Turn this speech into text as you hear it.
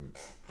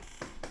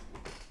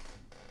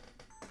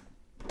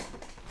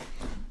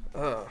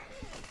Uh,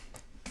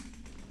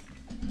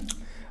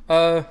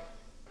 uh,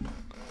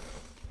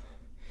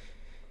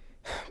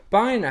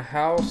 Buying a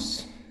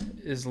house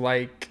is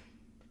like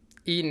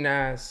eating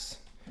ass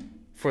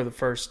for the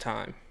first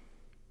time.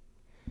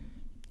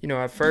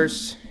 At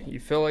first, you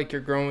feel like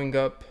you're growing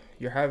up,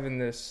 you're having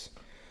this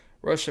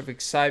rush of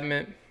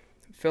excitement,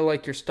 feel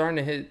like you're starting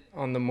to hit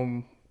on the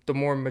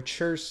more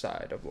mature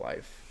side of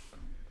life.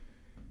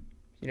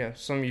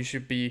 Some you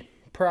should be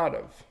proud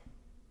of.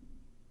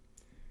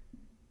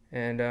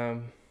 And,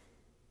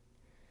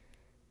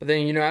 but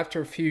then,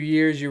 after a few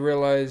years, you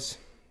realize,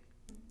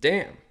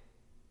 damn,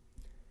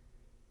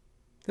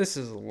 this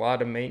is a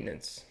lot of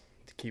maintenance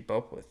to keep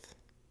up with.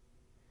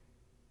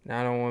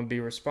 Now I don't want to be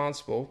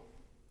responsible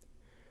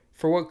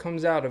for what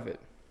comes out of it.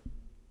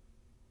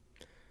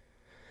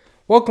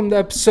 Welcome to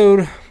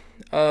episode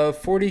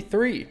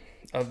 43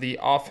 of the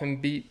Off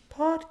and Beat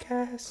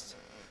podcast.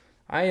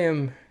 I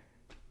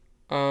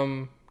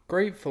am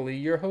gratefully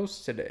your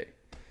host today.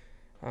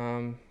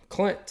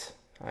 Clint.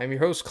 I'm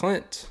your host,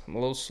 Clint. I'm a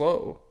little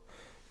slow.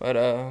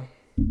 But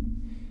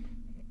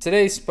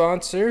today's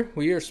sponsor,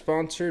 we are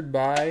sponsored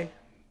by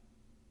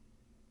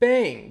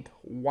Bang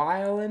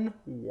Wildin'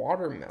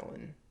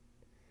 Watermelon.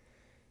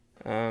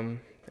 And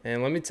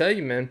let me tell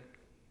you, man,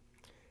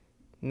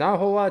 not a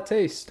whole lot of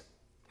taste.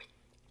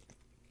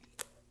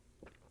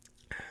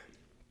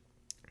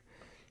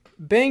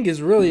 Bang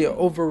is really an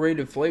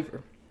overrated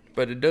flavor,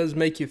 but it does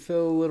make you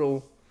feel a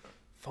little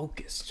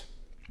focused.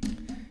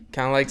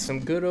 Kind of like some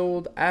good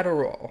old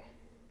Adderall.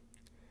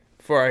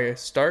 Before I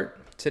start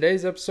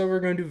today's episode, we're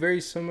going to do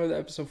very similar to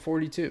episode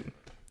 42.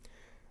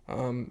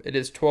 It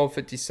is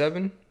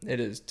 12:57. It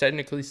is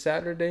technically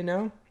Saturday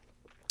now.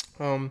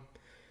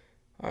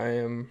 I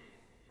am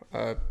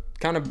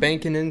kind of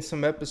banking in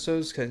some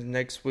episodes because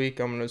next week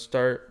I'm going to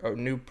start a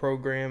new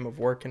program of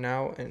working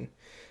out, and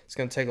it's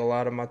going to take a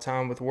lot of my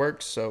time with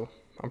work, so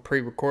I'm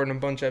pre-recording a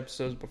bunch of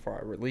episodes before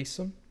I release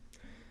them.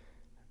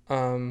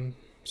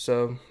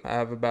 So I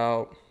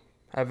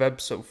have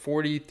episode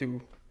 40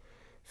 through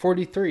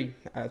 43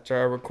 after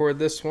I record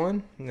this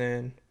one, and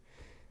then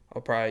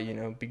I'll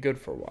probably, be good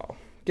for a while.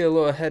 Get a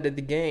little ahead of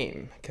the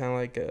game, kind of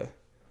like a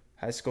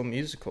High School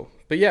Musical.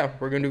 But yeah,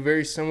 we're going to do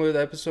very similar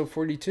to episode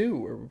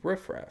 42, or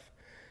Riff Raff.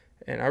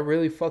 And I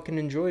really fucking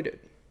enjoyed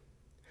it.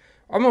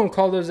 I'm going to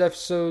call those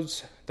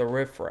episodes the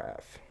Riff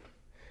Raff.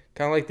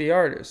 Kind of like the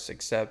artist,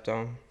 except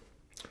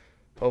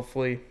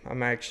hopefully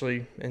I'm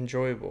actually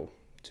enjoyable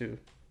to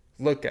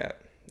look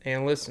at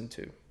and listen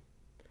to.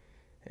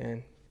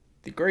 And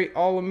the great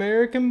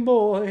All-American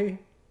boy.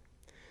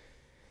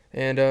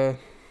 And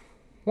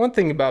one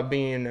thing about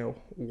being a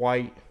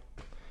white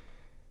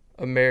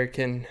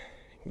American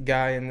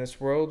guy in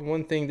this world,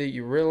 one thing that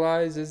you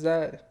realize is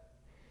that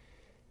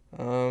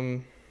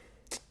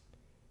it's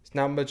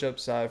not much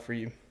upside for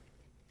you.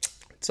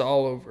 It's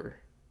all over.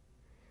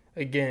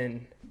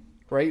 Again,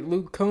 right,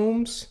 Luke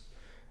Combs?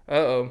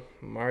 I'm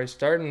already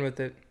starting with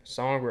it.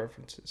 Song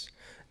references.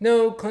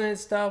 No, Clint,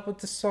 stop with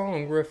the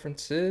song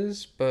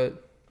references,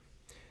 but,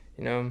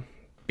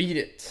 beat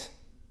it.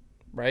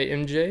 Right,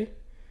 MJ?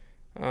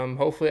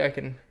 Hopefully I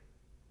can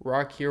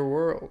rock your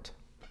world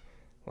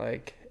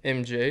like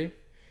MJ.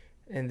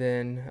 And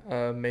then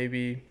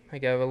maybe I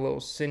can have a little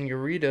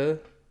senorita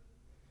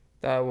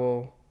that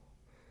will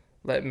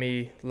let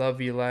me love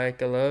you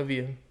like I love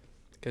you.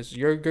 Because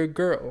you're a good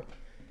girl.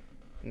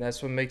 And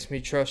that's what makes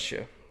me trust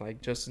you.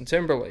 Like Justin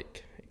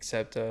Timberlake.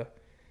 Except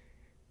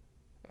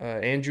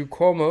Andrew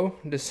Cuomo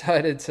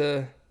decided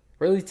to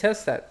really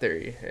test that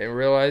theory. And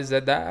realized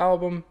that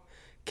album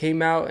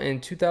came out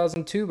in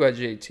 2002 by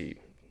JT.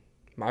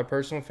 My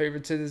personal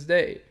favorite to this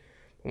day.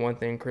 But one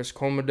thing Chris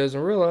Cuomo doesn't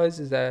realize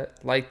is that,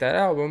 like that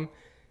album,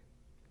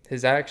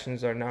 his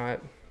actions are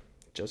not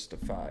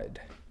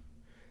justified.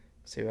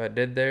 See what I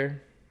did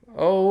there?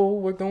 Oh,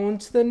 we're going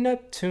to the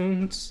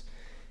Neptunes.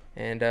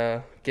 And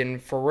getting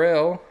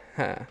Pharrell.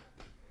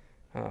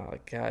 Oh,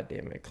 god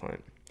damn it,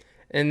 Clint.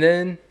 And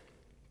then,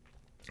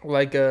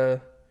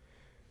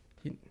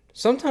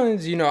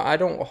 sometimes, I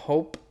don't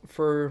hope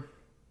for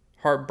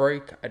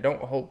heartbreak. I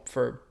don't hope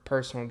for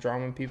personal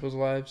drama in people's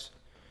lives.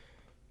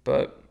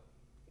 But,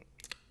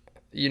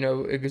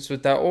 it goes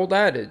with that old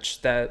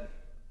adage that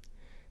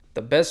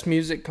the best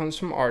music comes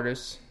from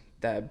artists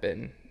that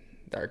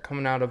are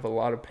coming out of a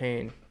lot of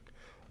pain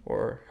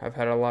or have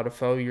had a lot of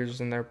failures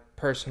in their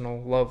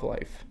personal love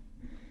life.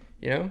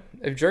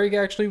 If Drake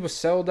actually was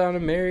settled down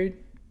and married,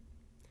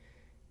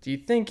 do you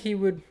think he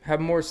would have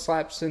more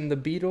slaps than the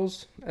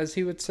Beatles, as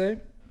he would say?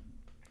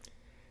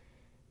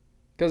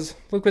 Because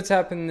look what's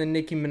happened to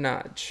Nicki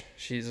Minaj.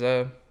 She's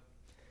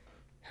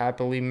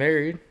happily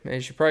married,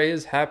 and she probably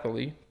is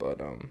happily, but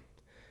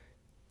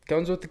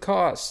comes with the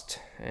cost.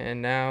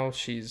 And now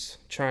she's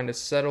trying to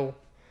settle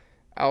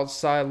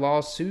outside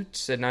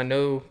lawsuits, and I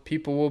know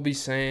people will be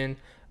saying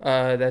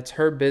that's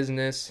her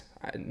business.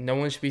 No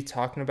one should be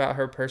talking about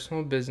her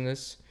personal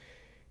business,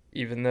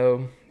 even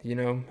though,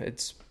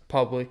 it's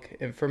public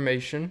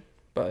information,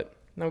 but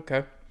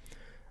okay.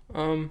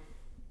 Kind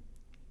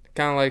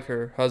of like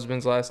her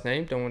husband's last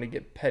name, don't want to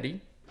get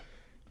petty,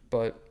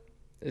 but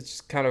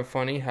it's kind of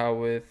funny how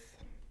with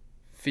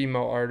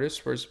female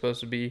artists, we're supposed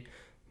to be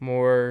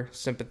more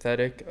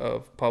sympathetic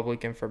of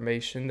public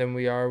information than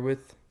we are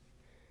with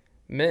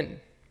men.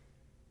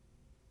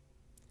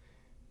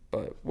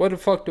 But what the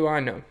fuck do I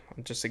know?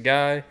 I'm just a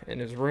guy in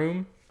his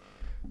room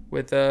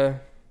with no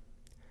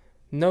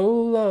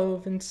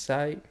love in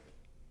sight.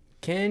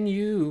 Can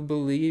you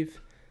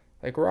believe?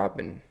 Like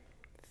Robin.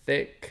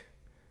 Thick.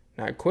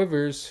 Not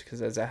quivers, because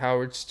that's a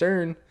Howard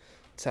Stern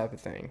type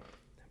of thing.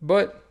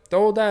 But the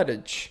old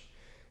adage,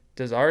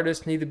 does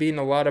artists need to be in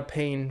a lot of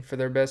pain for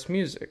their best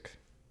music?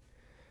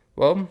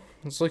 Well,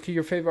 let's look at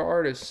your favorite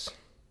artists.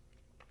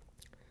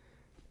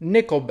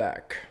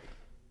 Nickelback.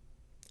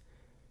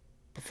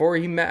 Before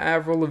he met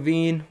Avril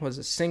Lavigne, was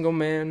a single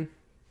man,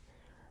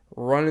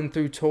 running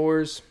through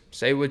tours.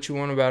 Say what you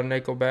want about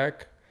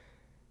Nickelback.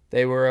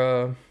 They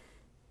were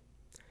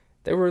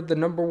the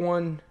number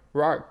one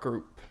rock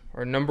group,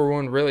 or number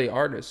one really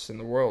artists in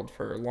the world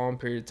for a long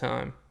period of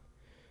time.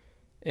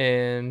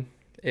 And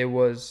it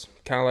was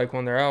kind of like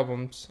one of their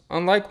albums.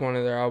 Unlike one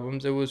of their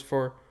albums, it was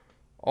for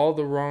all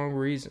the wrong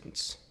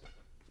reasons.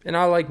 And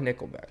I like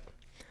Nickelback.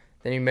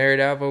 Then he married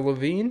Avril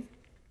Lavigne.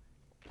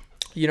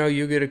 You know,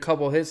 you get a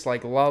couple hits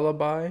like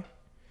Lullaby.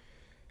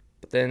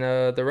 But then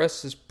the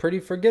rest is pretty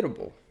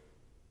forgettable.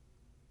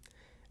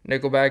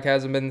 Nickelback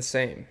hasn't been the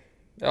same.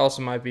 It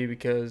also might be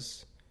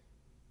because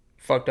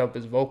fucked up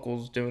his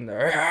vocals doing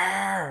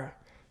the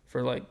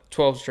for like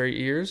 12 straight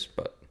years.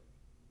 But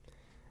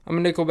I'm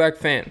a Nickelback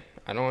fan.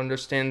 I don't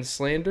understand the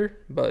slander,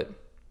 but,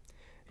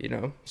 you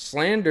know,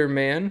 slander,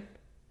 man,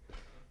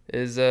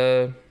 is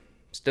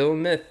still a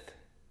myth.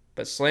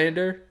 But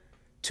slander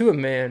to a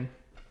man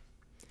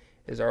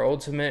is our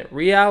ultimate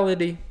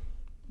reality,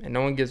 and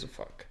no one gives a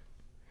fuck.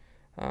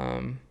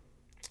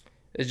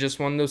 It's just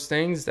one of those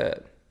things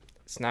that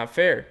it's not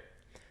fair,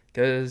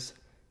 because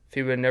if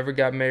he would have never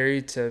got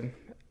married to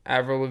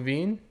Avril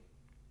Lavigne,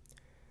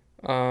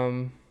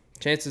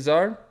 chances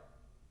are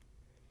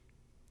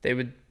they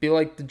would be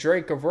like the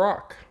Drake of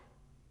rock,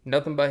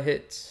 nothing but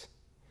hits.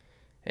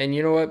 And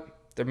you know what?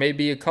 There may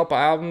be a couple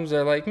albums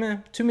that are like, meh,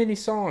 too many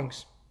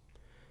songs.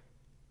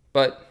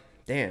 But,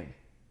 damn,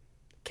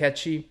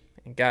 catchy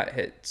and got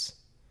hits.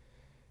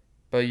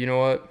 But you know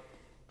what?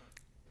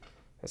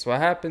 That's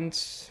what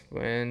happens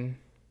when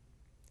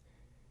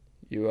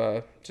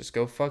you just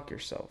go fuck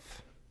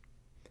yourself.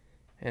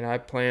 And I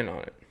plan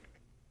on it.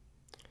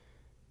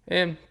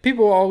 And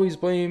people always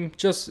blame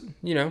Justin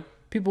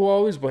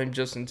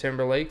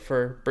Timberlake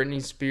for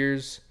Britney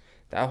Spears,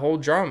 that whole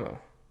drama.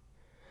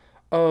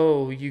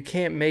 Oh, you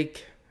can't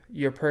make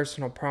your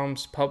personal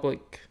problems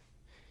public,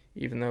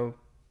 even though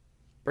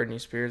Britney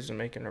Spears is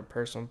making her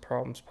personal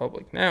problems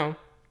public now.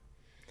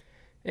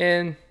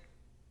 And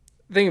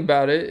the thing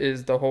about it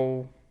is the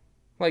whole,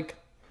 like,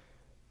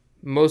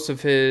 most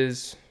of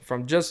his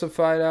From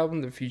Justified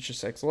album, the Future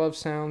Sex Love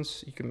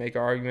Sounds, you can make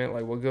an argument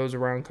like what goes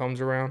around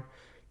comes around,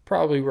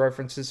 probably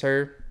references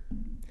her.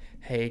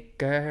 Hey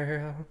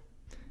girl,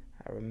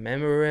 I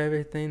remember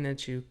everything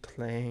that you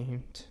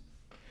claimed.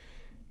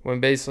 When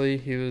basically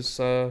he was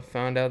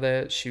found out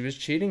that she was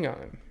cheating on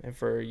him. And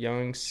for a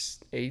young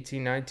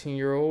 18,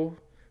 19-year-old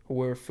who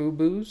wore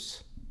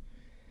FUBUs,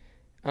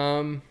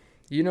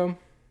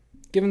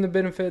 give him the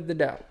benefit of the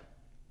doubt.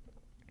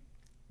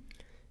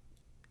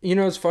 You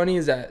know what's funny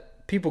is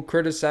that people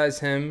criticize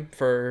him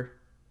for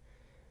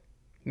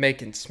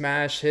making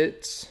smash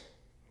hits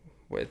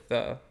with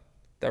that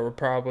were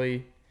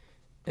probably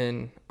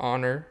in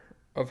honor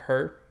of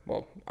her.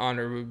 Well,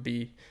 honor would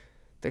be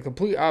the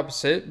complete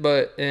opposite,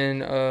 but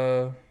in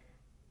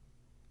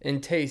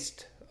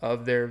taste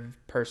of their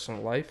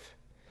personal life.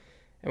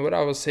 And what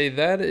I would say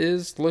that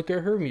is, look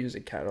at her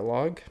music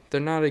catalog.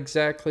 They're not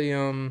exactly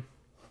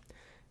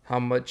how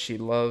much she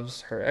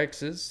loves her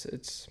exes.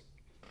 It's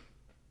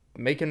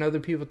making other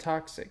people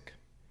toxic.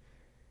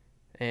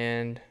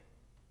 And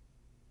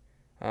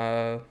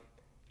the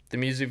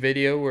music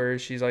video where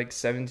she's like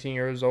 17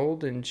 years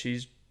old and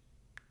she's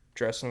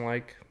dressing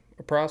like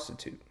a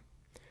prostitute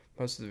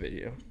most of the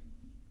video.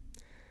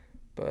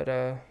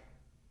 But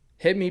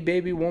Hit Me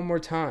Baby One More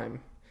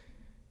Time,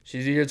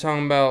 she's either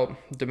talking about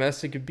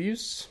domestic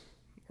abuse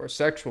or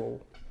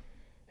sexual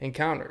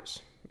encounters.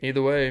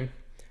 Either way,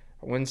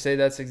 I wouldn't say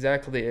that's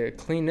exactly a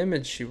clean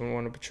image she would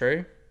want to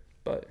portray,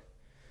 but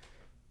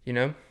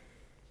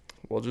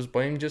we'll just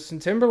blame Justin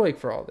Timberlake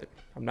for all of it.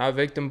 I'm not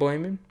victim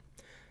blaming.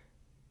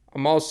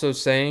 I'm also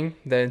saying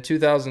that in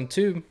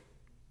 2002,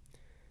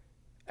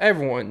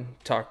 everyone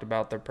talked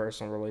about their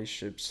personal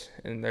relationships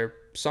in their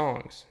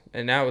songs.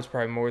 And now it's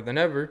probably more than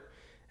ever.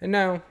 And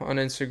now on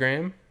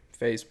Instagram,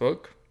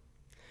 Facebook,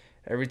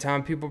 every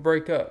time people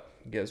break up,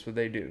 guess what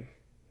they do?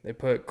 They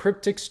put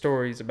cryptic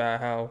stories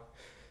about how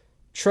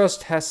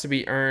trust has to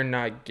be earned,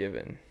 not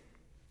given.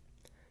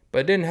 But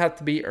it didn't have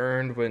to be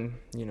earned when,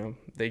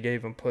 they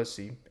gave him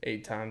pussy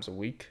 8 times a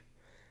week.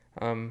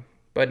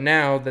 But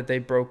now that they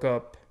broke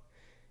up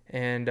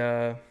and,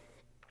 they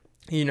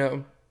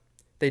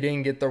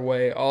didn't get their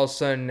way, all of a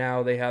sudden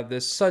now they have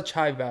this such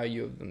high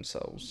value of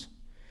themselves.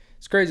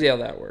 It's crazy how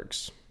that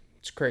works.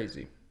 It's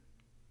crazy.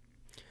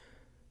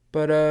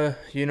 But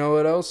you know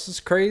what else is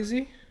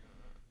crazy?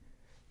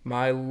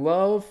 My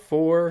love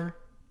for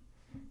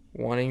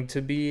wanting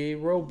to be a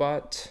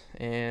robot,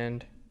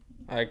 and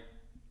I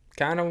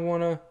kind of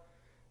want to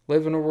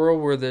live in a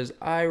world where there's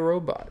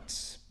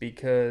iRobots,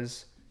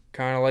 because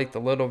kind of like the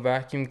little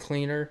vacuum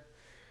cleaner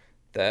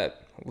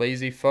that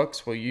lazy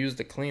fucks will use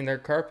to clean their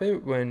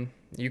carpet, when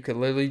you could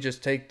literally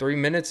just take 3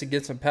 minutes to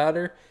get some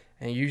powder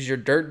and use your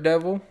dirt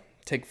devil,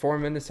 take 4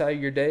 minutes out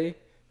of your day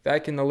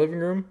back in the living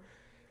room.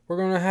 We're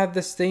going to have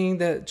this thing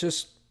that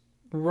just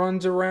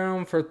runs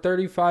around for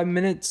 35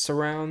 minutes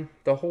around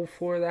the whole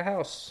floor of the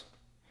house,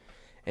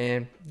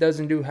 and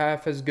doesn't do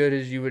half as good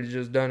as you would have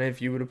just done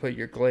if you would have put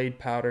your Glade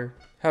powder.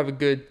 Have a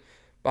good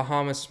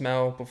Bahama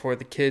smell before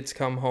the kids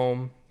come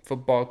home,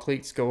 football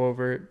cleats go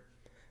over it.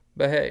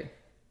 But hey,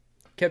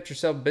 kept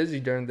yourself busy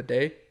during the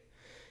day.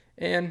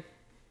 And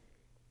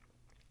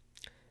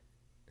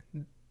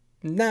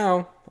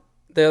now,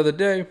 the other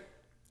day,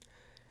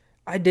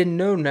 I didn't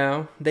know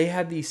now they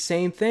have these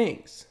same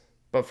things,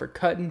 but for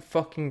cutting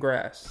fucking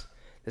grass.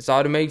 This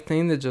automated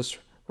thing that just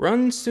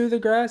runs through the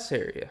grass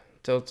area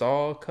until it's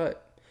all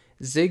cut.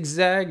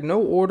 Zigzag, no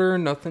order,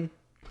 nothing.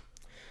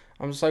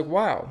 I'm just like,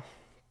 wow.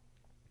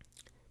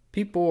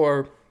 People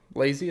are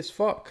lazy as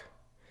fuck.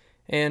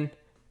 And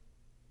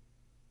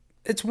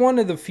it's one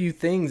of the few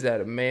things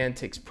that a man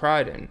takes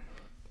pride in.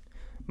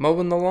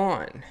 Mowing the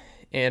lawn.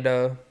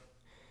 And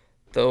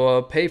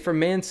they'll pay for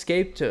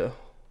Manscaped to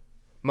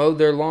mow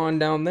their lawn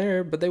down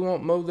there, but they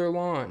won't mow their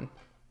lawn.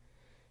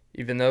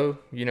 Even though,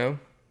 depending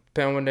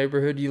on what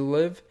neighborhood you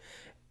live,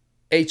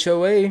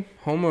 HOA,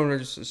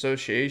 Homeowners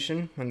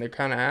Association, when they're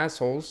kind of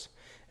assholes.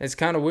 And it's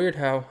kind of weird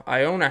how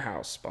I own a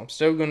house, but I'm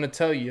still going to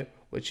tell you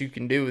what you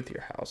can do with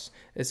your house.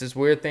 It's this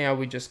weird thing how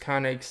we just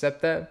kind of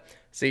accept that.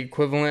 It's the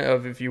equivalent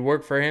of if you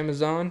work for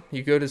Amazon,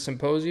 you go to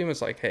Symposium,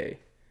 it's like, hey,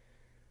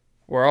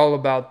 we're all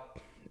about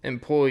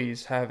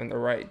employees having the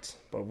rights.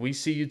 But we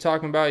see you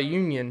talking about a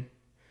union,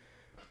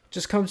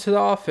 just come to the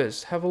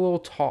office, have a little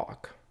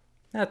talk.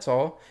 That's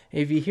all.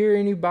 If you hear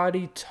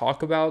anybody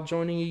talk about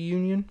joining a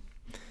union,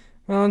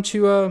 why don't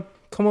you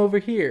come over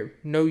here?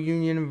 No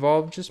union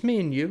involved, just me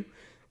and you.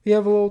 We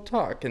have a little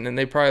talk. And then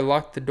they probably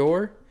lock the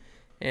door,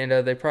 and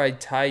they probably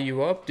tie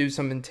you up, do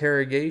some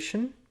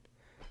interrogation,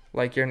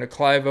 like you're in a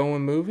Clive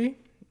Owen movie.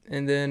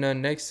 And then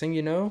next thing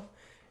you know,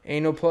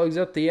 anal plugs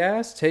up the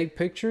ass, take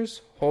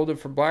pictures, hold it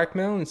for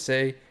blackmail, and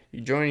say, you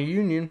join a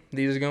union,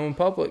 these are going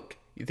public.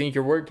 You think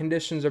your work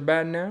conditions are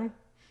bad now?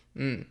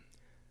 Good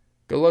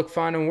luck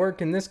finding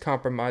work in this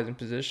compromising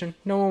position.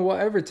 No one will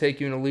ever take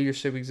you in a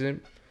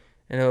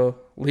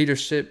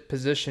leadership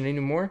position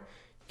anymore.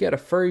 You got a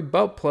furry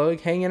butt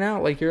plug hanging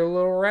out like you're a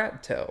little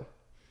rat tail.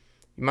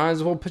 You might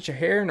as well put your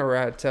hair in a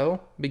rat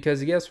tail,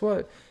 because guess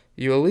what?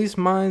 You at least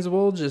might as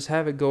well just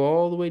have it go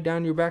all the way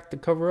down your back to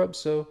cover up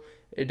so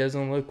it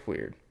doesn't look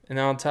weird. And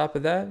on top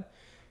of that,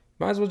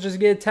 might as well just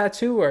get a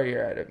tattoo while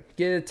you're at it.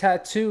 Get a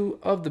tattoo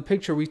of the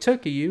picture we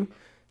took of you,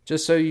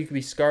 just so you can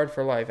be scarred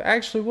for life.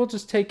 Actually, we'll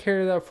just take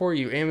care of that for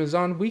you.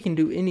 Amazon, we can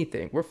do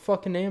anything. We're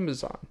fucking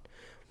Amazon.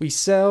 We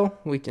sell,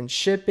 we can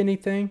ship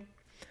anything.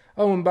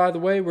 Oh, and by the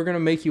way, we're going to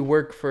make you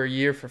work for a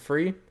year for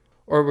free,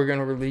 or we're going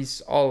to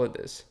release all of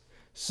this.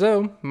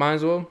 So, might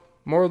as well,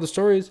 moral of the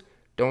story is,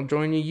 don't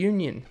join a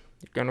union.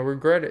 You're going to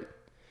regret it.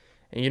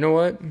 And you know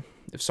what?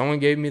 If someone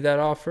gave me that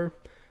offer,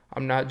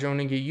 I'm not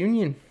joining a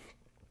union.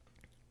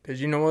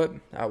 Because you know what?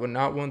 I would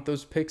not want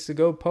those pics to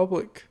go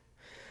public.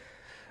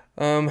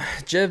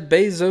 Jeff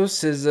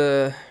Bezos is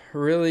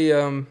really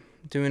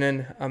doing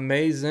an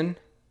amazing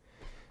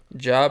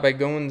job at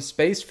going to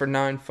space for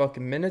 9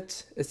 fucking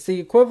minutes. It's the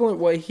equivalent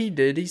of what he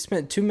did. He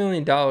spent $2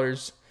 million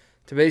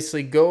to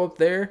basically go up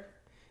there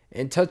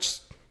and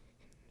touch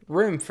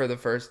rim for the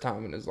first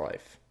time in his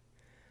life.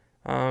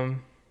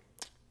 And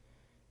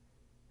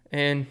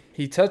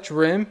he touched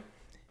rim,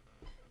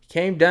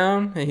 came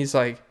down, and he's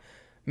like,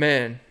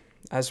 man,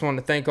 I just want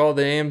to thank all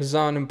the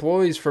Amazon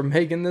employees for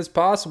making this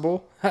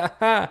possible. Ha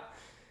ha.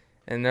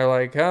 And they're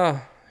like,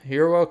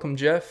 you're welcome,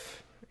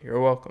 Jeff.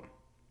 You're welcome.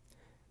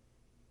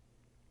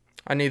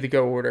 I need to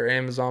go order an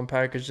Amazon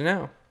package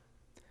now.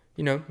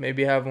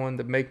 Maybe have one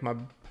to make my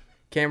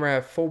camera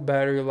have full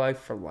battery life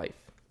for life.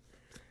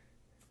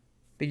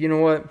 But you know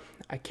what?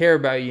 I care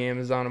about you,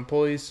 Amazon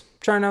employees.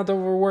 Try not to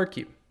overwork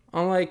you.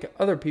 Unlike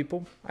other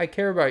people, I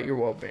care about your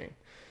well-being.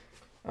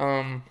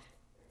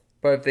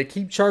 But if they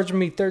keep charging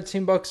me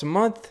 $13 a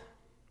month,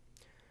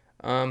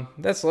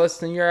 that's less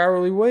than your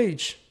hourly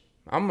wage.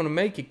 I'm going to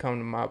make you come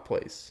to my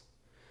place.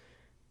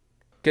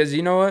 Because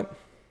you know what?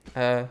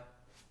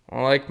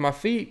 Unlike my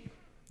feet,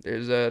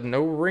 there's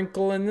no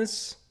wrinkle in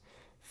this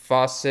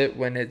faucet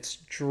when it's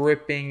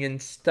dripping in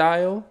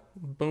style.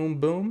 Boom,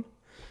 boom.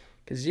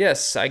 Because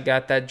yes, I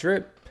got that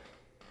drip.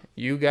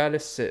 You got to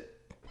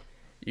sip.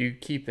 You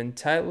keeping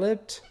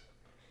tight-lipped.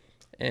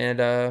 And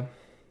I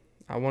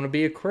want to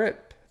be a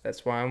Crip.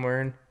 That's why I'm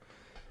wearing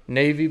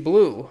navy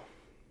blue.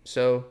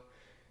 So,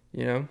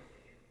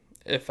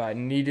 if I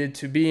needed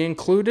to be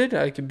included,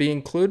 I could be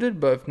included.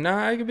 But if not,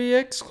 I could be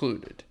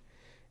excluded.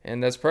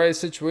 And that's probably a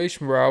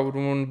situation where I would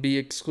want to be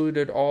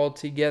excluded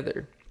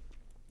altogether,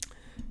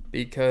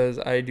 because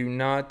I do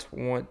not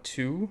want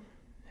to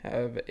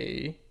have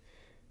a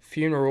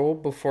funeral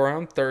before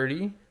I'm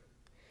 30.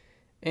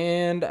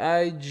 And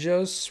I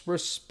just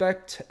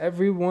respect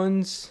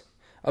everyone's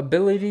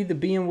ability to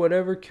be in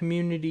whatever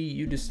community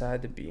you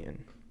decide to be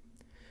in.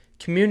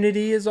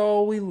 Community is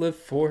all we live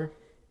for.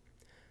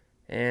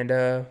 And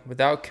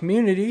without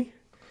community,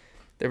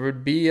 there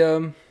would be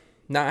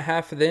not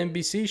half of the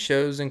NBC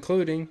shows,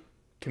 including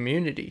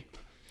Community.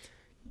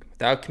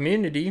 Without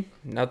Community,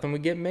 nothing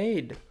would get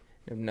made.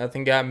 If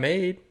nothing got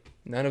made,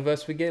 none of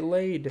us would get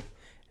laid.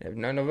 And if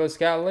none of us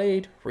got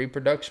laid,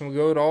 reproduction would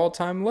go to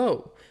all-time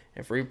low.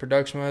 If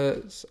reproduction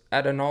was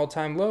at an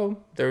all-time low,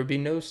 there would be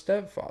no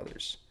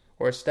stepfathers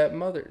or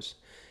stepmothers.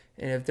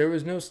 And if there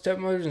was no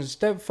stepmothers and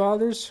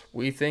stepfathers,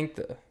 we think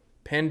the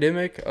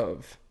pandemic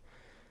of,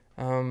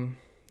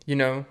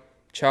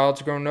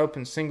 child's growing up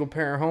in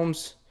single-parent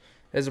homes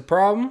is a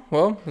problem.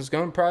 Well, there's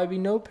going to probably be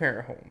no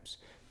parent homes,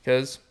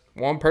 because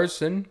one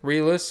person,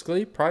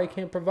 realistically, probably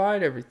can't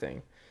provide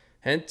everything.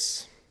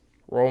 Hence,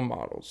 role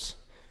models.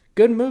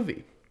 Good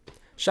movie.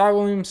 Seann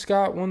William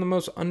Scott, one of the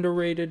most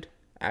underrated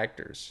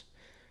actors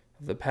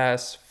of the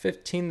past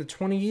 15 to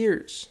 20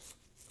 years.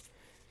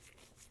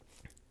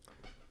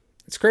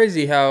 It's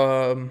crazy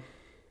how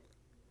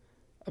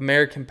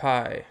American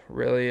Pie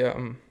really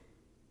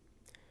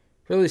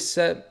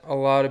set a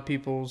lot of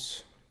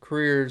people's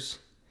careers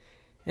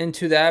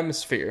into the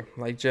atmosphere.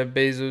 Like Jeff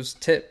Bezos'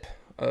 tip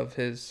of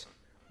his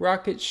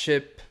rocket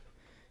ship.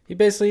 He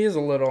basically is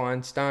a little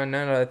Einstein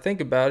now that I think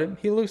about it.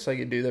 He looks like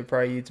a dude that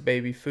probably eats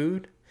baby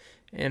food.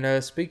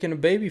 And speaking of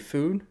baby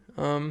food,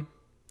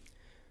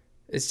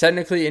 is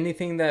technically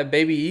anything that a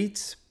baby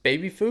eats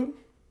baby food?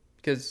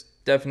 Because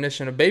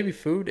definition of baby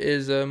food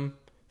is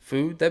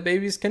food that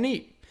babies can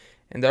eat.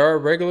 And there are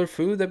regular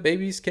food that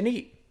babies can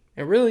eat.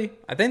 And really,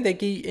 I think they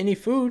can eat any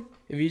food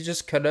if you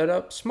just cut it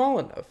up small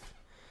enough.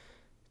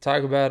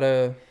 Talk about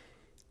itsy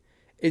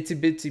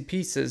bitsy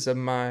pieces of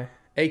my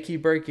achy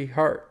breaky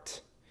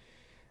heart.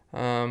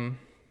 And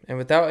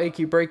without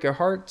achy breaky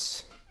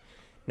hearts,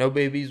 no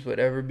babies would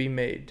ever be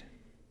made.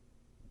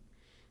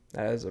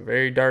 That has a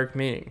very dark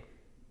meaning.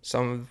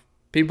 Some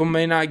people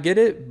may not get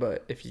it,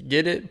 but if you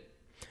get it,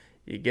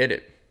 you get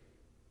it.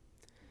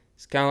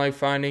 It's kind of like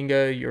finding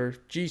your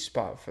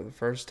G-spot for the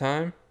first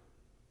time.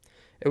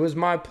 It was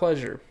my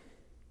pleasure.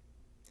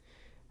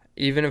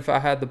 Even if I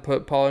had to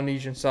put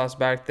Polynesian sauce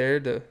back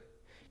there to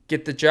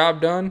get the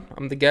job done,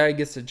 I'm the guy who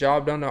gets the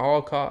job done at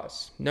all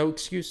costs. No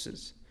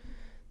excuses.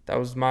 That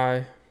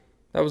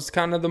was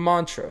kind of the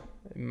mantra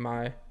in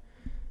my,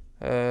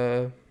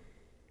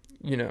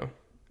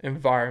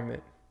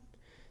 environment.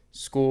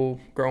 School,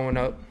 growing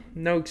up.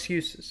 No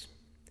excuses.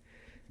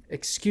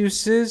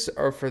 Excuses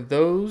are for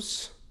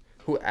those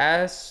who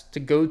ask to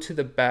go to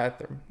the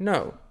bathroom.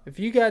 No. If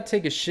you gotta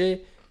take a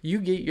shit, you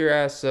get your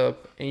ass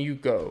up and you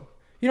go.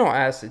 You don't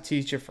ask the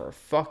teacher for a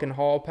fucking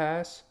hall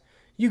pass.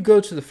 You go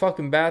to the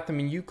fucking bathroom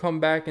and you come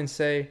back and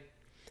say,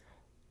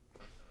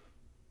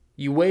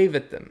 you wave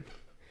at them.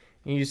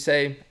 And you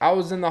say, I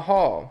was in the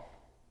hall.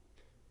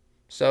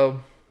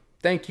 So,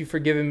 thank you for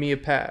giving me a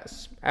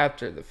pass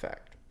after the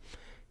fact.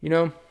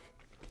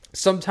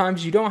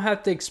 Sometimes you don't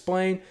have to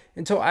explain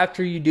until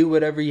after you do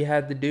whatever you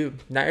had to do.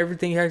 Not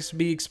everything has to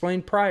be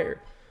explained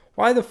prior.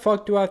 Why the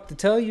fuck do I have to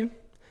tell you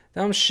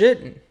that I'm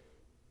shitting?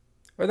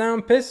 Or that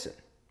I'm pissing?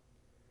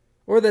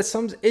 Or that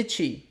something's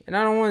itchy and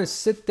I don't want to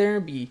sit there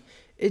and be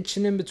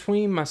itching in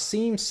between my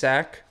seam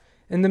sack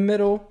in the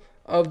middle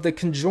of the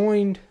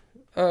conjoined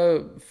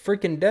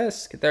freaking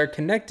desk that are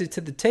connected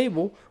to the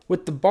table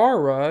with the bar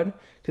rod.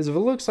 Because if it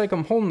looks like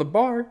I'm holding the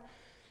bar,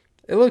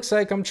 it looks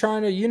like I'm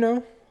trying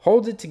to,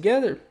 hold it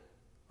together.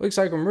 Looks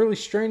like I'm really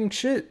straining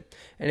shit.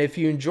 And if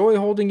you enjoy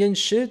holding in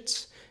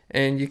shits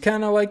and you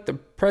kind of like the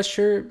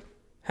pressure it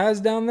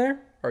has down there,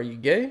 are you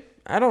gay?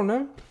 I don't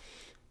know.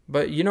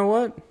 But you know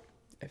what?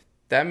 If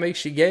that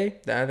makes you gay,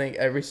 then I think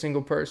every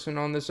single person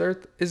on this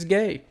earth is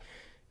gay.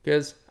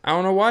 Because I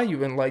don't know why you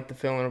wouldn't like the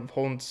feeling of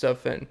holding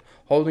stuff in.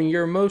 Holding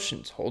your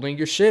emotions, holding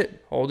your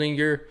shit, holding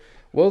your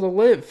will to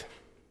live.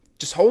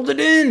 Just hold it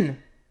in.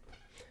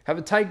 Have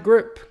a tight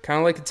grip, kind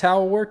of like a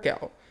towel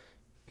workout.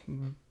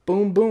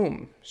 Boom,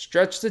 boom.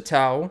 Stretch the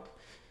towel.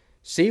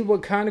 See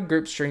what kind of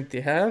grip strength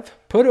you have.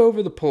 Put it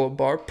over the pull-up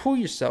bar. Pull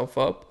yourself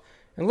up.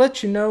 And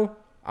let you know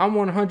I'm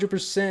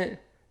 100%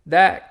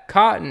 that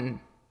cotton.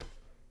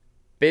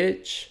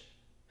 Bitch.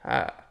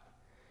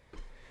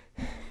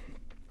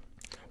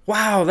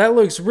 Wow, that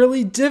looks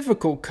really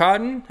difficult,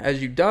 Cotton.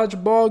 As you dodge a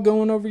ball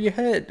going over your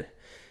head.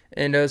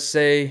 And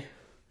say,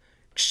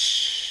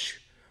 shh,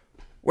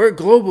 we're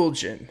Global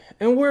Gym.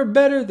 And we're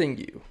better than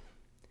you.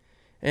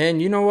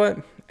 And you know what?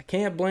 I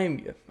can't blame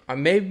you. I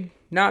may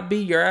not be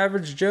your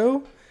average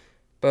Joe,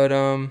 but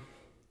I'm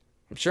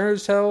sure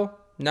as hell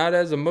not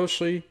as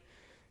emotionally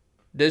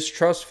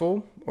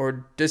distrustful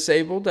or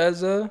disabled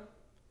as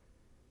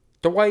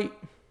Dwight.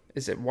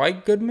 Is it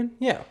White Goodman?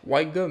 Yeah,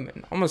 White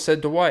Goodman. I almost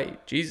said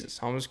Dwight. Jesus,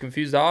 I almost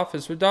confused The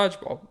Office with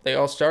Dodgeball. They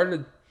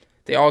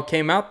They all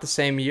came out the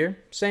same year.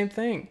 Same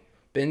thing.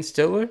 Ben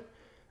Stiller,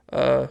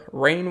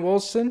 Rainn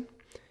Wilson,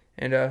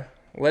 and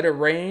Let It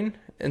Rain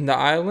in the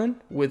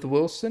Island with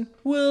Wilson.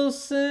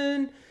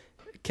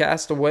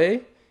 Cast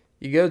Away.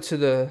 You go to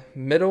the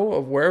middle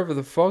of wherever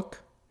the fuck.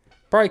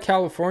 Probably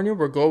California,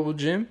 where Global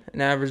Gym and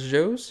Average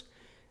Joe's.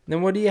 And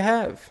then what do you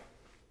have?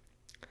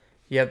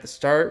 You have the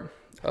start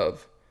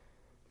of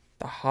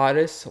the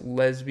hottest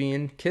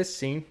lesbian kiss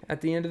scene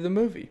at the end of the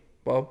movie.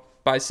 Well,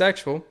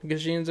 bisexual,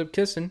 because she ends up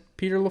kissing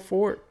Peter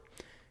Lafort.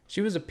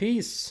 She was a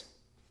piece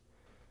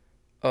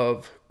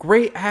of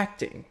great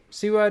acting.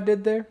 See what I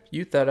did there?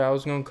 You thought I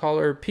was going to call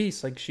her a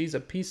piece, like she's a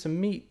piece of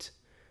meat.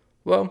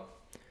 Well,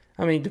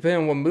 I mean,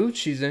 depending on what mood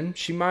she's in,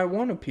 she might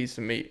want a piece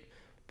of meat.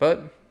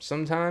 But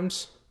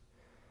sometimes,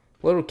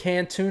 little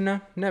canned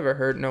tuna never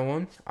hurt no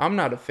one. I'm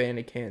not a fan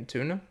of canned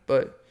tuna,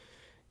 but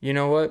you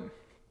know what?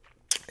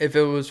 If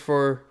it was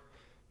for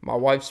my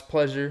wife's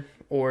pleasure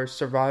or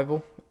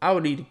survival, I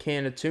would eat a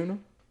can of tuna.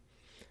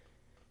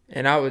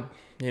 And I would,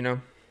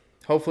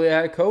 hopefully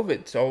I had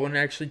COVID so I wouldn't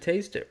actually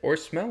taste it or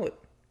smell it.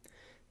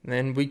 And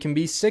then we can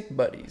be sick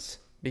buddies,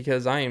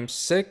 because I am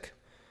sick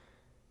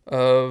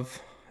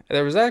of...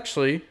 There was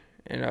actually,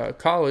 in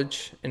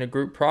college, in a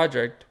group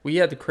project, we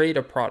had to create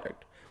a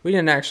product. We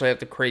didn't actually have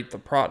to create the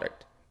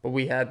product, but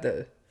we had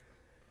to...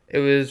 It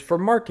was for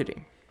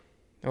marketing.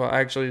 Well,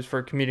 actually, it was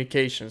for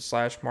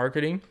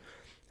communication/marketing.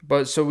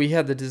 But so we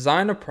had to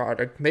design a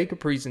product, make a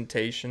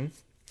presentation,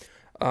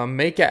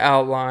 make an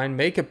outline,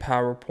 make a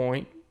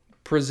PowerPoint,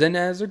 present it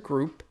as a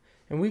group,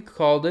 and we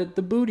called it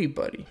the Booty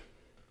Buddy.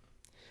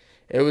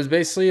 It was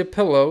basically a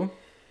pillow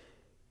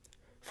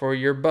for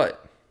your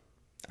butt.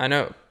 I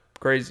know,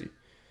 crazy.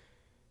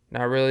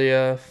 Not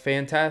really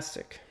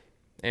fantastic.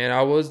 And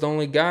I was the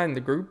only guy in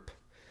the group,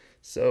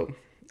 so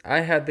I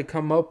had to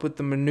come up with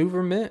the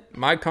maneuverment,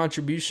 my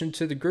contribution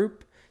to the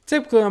group.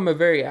 Typically, I'm a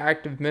very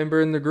active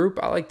member in the group.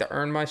 I like to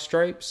earn my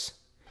stripes.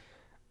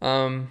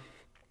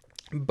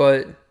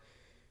 But,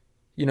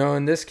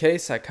 in this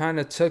case, I kind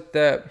of took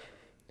that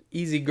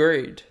easy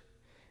grade.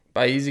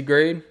 By easy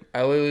grade,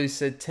 I literally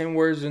said 10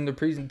 words in the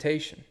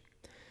presentation.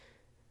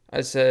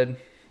 I said,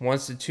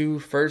 once the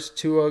first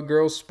two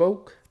girls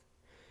spoke,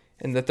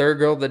 and the third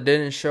girl that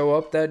didn't show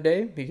up that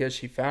day because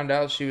she found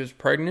out she was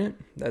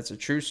pregnant. That's a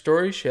true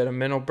story. She had a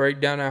mental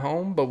breakdown at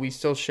home, but we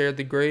still shared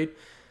the grade.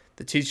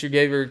 The teacher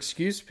gave her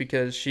excuse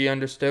because she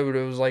understood what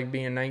it was like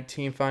being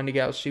 19, finding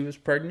out she was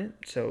pregnant.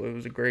 So it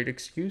was a great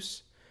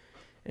excuse.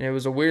 And it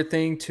was a weird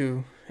thing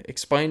to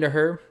explain to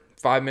her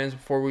 5 minutes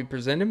before we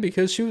presented,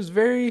 because she was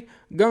very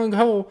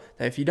gung-ho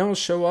that if you don't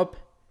show up,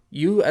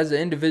 you as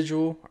an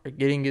individual are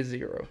getting a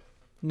 0.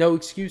 No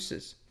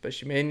excuses, but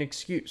she made an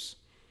excuse.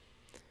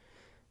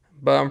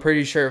 But I'm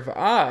pretty sure if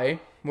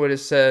I would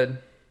have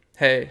said,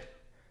 hey,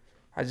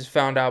 I just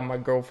found out my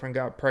girlfriend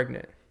got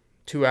pregnant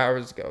 2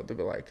 hours ago, they'd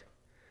be like,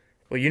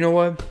 well, you know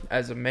what?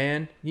 As a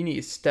man, you need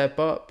to step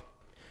up.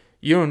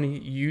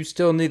 You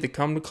still need to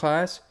come to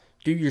class,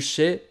 do your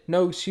shit.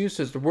 No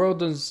excuses. The world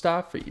doesn't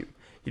stop for you.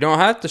 You don't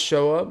have to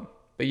show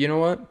up, but you know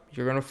what?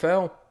 You're going to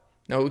fail.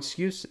 No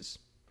excuses.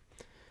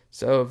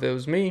 So if it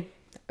was me,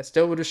 I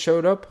still would have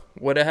showed up,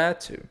 would have had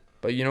to.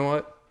 But you know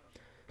what?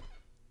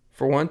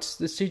 For once,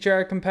 this teacher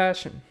had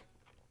compassion.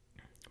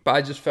 But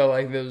I just felt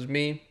like if it was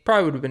me,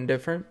 probably would have been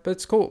different, but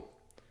it's cool.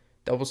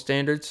 Double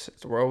standards,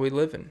 it's the world we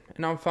live in,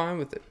 and I'm fine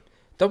with it.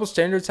 Double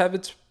standards have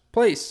its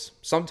place,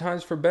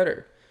 sometimes for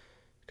better.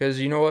 Because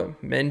you know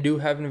what? Men do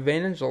have an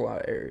advantage in a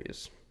lot of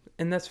areas,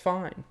 and that's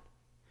fine.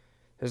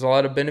 There's a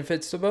lot of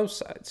benefits to both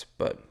sides,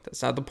 but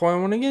that's not the point I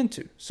want to get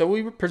into. So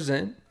we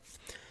present,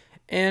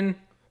 and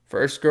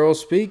first girl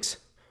speaks,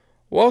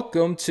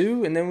 welcome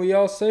to, and then we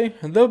all say,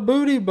 the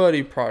Booty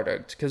Buddy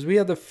product, because we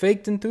have the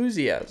faked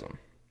enthusiasm.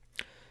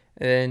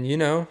 And,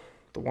 the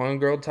one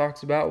girl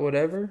talks about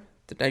whatever,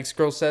 the next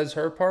girl says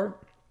her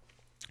part,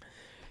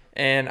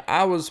 and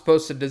I was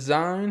supposed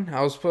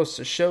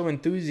to show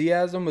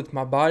enthusiasm with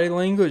my body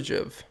language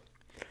of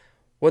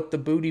what the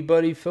Booty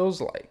Buddy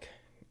feels like.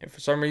 And for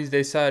some reason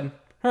they said,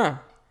 the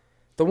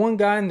one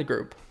guy in the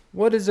group,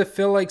 what does it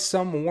feel like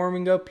some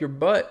warming up your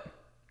butt?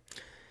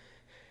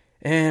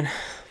 And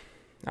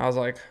I was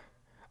like,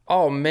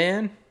 oh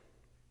man,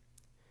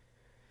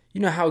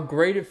 you know how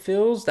great it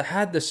feels to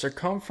have the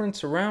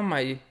circumference around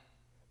my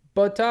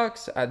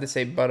buttocks? I had to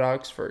say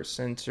buttocks for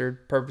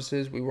censored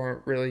purposes. We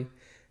weren't really,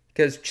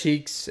 because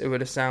cheeks, it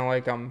would have sounded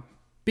like I'm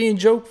being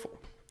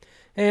jokeful.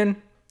 And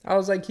I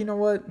was like, you know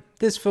what?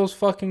 This feels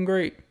fucking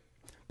great.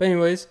 But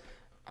anyways,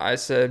 I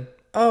said,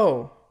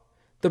 oh,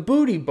 the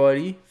Booty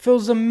Buddy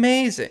feels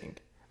amazing.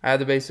 I had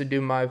to basically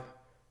do my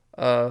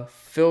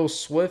Phil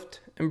Swift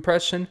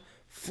impression.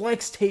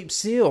 Flex tape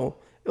seal.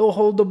 It'll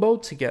hold the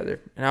boat together.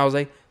 And I was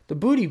like, the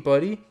Booty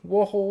Buddy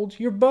will hold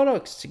your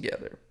buttocks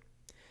together,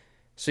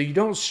 so you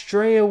don't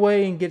stray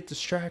away and get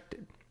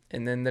distracted.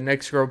 And then the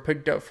next girl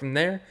picked up from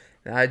there.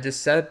 And I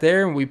just sat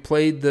there and we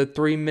played the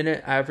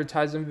 3-minute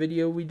advertising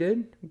video we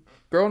did.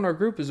 Girl in our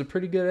group is a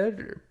pretty good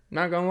editor.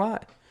 Not gonna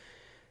lie.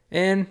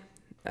 And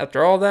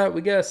after all that,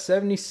 we got a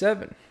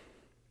 77.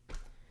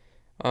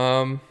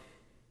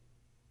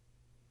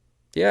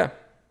 Yeah,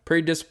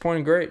 pretty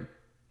disappointing grade, the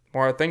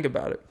more I think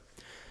about it.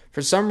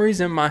 For some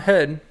reason in my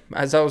head,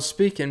 as I was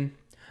speaking,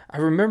 I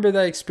remember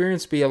that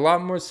experience to be a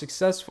lot more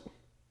successful.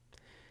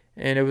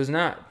 And it was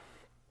not.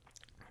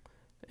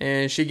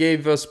 And she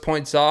gave us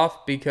points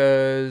off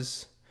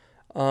because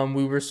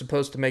we were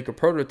supposed to make a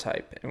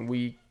prototype. And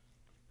we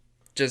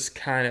just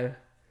kind of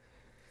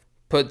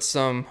put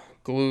some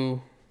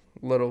glue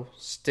little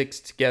sticks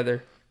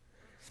together,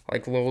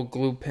 like little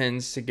glue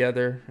pins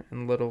together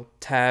and little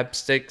tab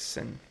sticks,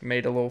 and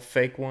made a little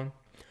fake one.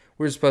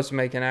 We were supposed to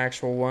make an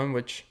actual one,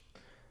 which,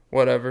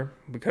 whatever.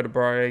 We could have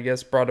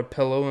brought a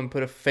pillow and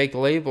put a fake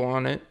label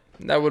on it.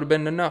 That would have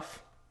been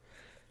enough.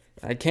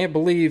 I can't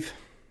believe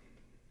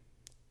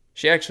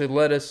she actually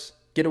let us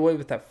get away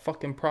with that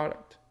fucking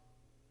product.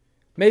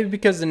 Maybe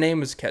because the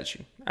name was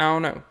catchy. I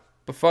don't know.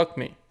 But fuck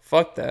me.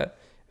 Fuck that.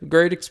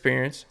 Great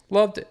experience.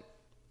 Loved it.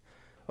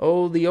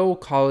 Oh, the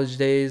old college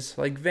days,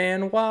 like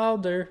Van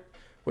Wilder.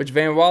 Which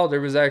Van Wilder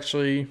was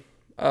actually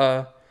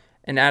an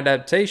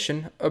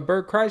adaptation of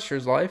Bert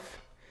Kreischer's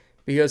life.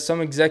 Because some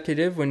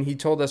executive, when he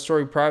told that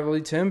story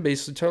privately to him,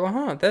 basically told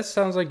him, that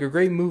sounds like a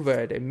great movie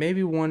idea.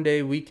 Maybe one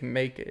day we can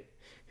make it.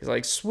 He's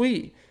like,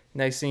 sweet.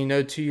 Next thing you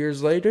know, 2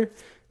 years later,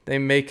 they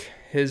make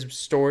his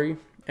story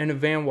into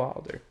Van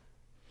Wilder.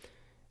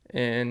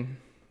 And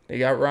they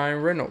got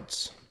Ryan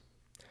Reynolds.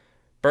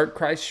 Bert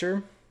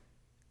Kreischer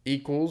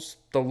equals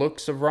the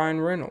looks of Ryan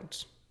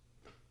Reynolds.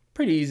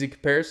 Pretty easy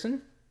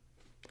comparison.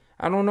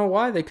 I don't know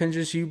why they couldn't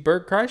just use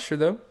Bert Kreischer,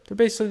 though. They're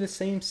basically the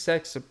same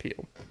sex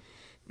appeal.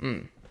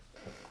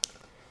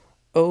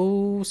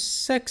 Oh,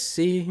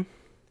 sexy.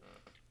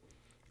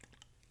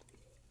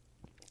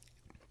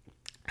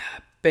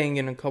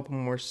 Banging a couple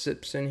more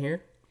sips in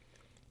here.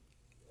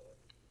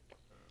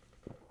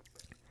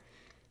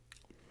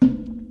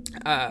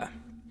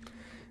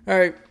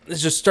 Alright,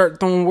 let's just start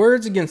throwing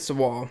words against the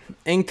wall.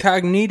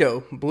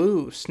 Incognito,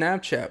 blue,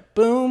 Snapchat,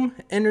 boom,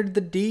 entered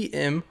the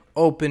DM,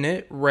 open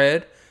it,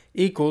 red,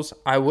 equals,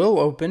 I will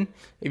open.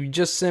 If you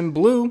just send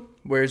blue,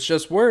 where it's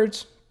just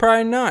words,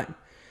 probably not.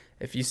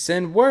 If you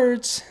send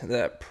words,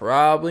 that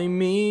probably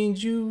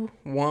means you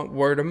want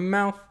word of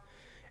mouth.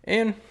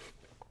 And,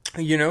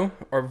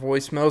 our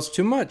voicemail's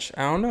too much.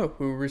 I don't know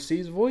who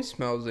receives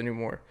voicemails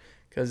anymore.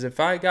 Because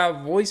if I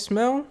got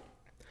voicemail,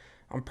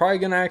 I'm probably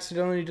going to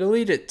accidentally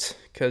delete it.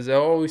 Because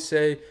they'll always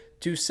say,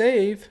 to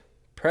save,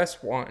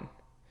 press 1.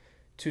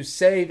 To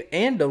save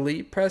and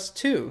delete, press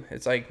 2.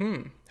 It's like,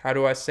 how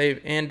do I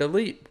save and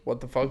delete? What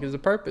the fuck is the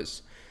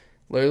purpose?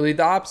 Literally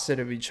the opposite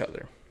of each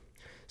other.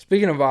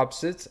 Speaking of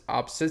opposites,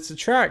 opposites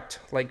attract.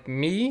 Like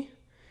me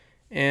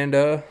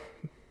and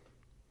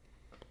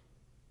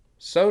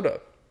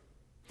soda.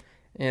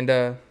 And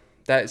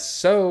that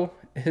so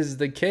is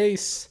the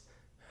case.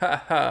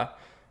 Haha.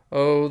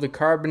 Oh, the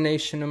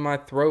carbonation in my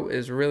throat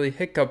is really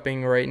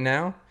hiccuping right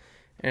now.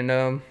 And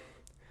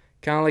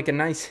kind of like a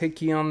nice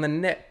hickey on the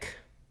neck.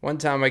 One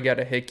time I got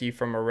a hickey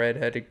from a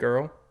redheaded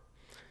girl.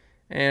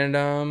 And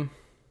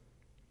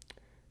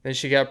then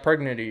she got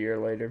pregnant a year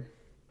later.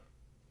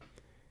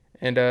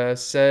 And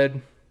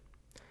said,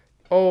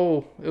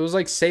 oh, it was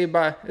like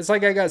it's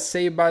like I got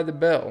Saved by the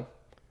Bell.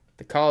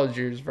 The college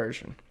years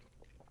version.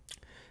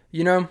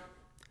 It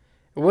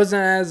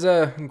wasn't as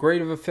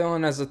great of a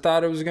feeling as I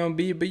thought it was going to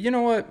be, but you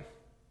know what?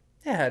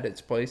 It had its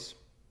place.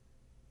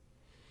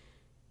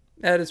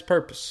 It had its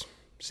purpose.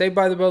 Saved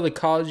by the Bell, the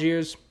college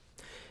years,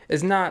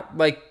 is not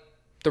like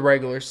the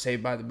regular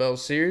Saved by the Bell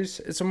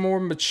series. It's a more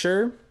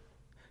mature,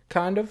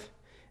 kind of.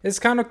 It's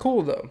kind of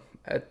cool, though,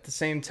 at the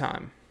same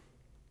time.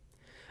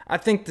 I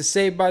think the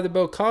Saved by the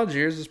Bell college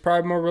years is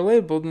probably more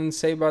relatable than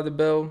Saved by the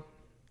Bell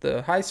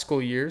the high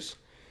school years.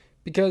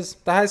 Because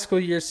the high school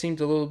years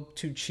seemed a little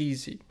too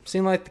cheesy.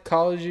 Seemed like the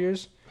college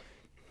years,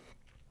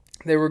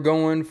 they were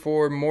going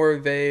for more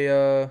of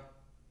a,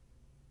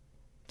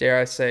 dare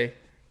I say,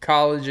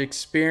 college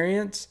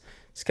experience.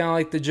 It's kind of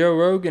like the Joe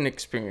Rogan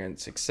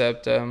experience,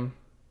 except, it's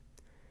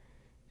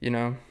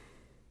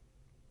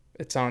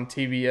on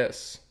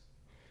TBS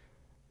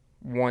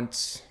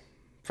once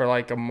for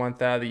like a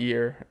month out of the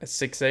year at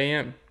 6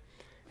 a.m.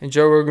 And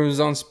Joe Rogan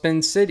was on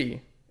Spin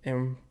City.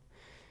 And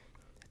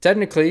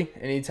technically,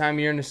 anytime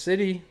you're in a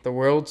city, the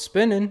world's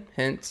spinning,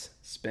 hence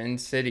Spin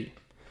City.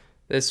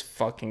 This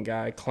fucking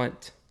guy,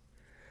 Clint.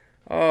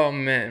 Oh,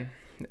 man.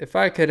 If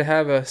I could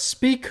have a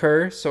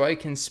speaker so I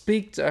can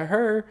speak to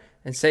her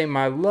and say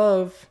my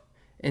love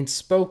in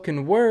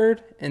spoken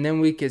word, and then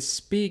we could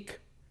speak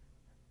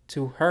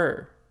to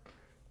her.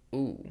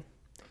 Ooh.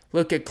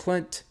 Look at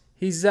Clint.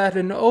 He's at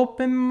an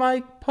open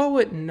mic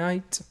poet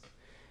night.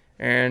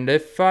 And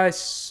if I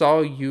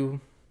saw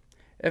you,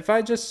 if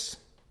I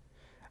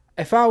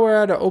were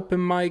at an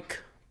open mic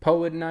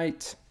poet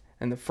night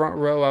in the front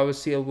row, I would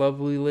see a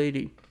lovely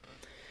lady.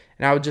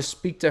 And I would just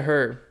speak to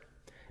her.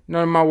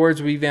 None of my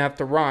words would even have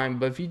to rhyme,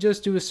 but if you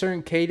just do a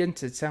certain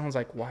cadence, it sounds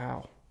like,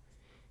 wow,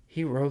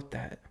 he wrote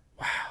that.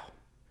 Wow.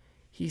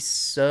 He's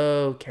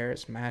so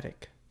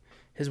charismatic.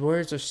 His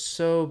words are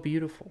so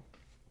beautiful.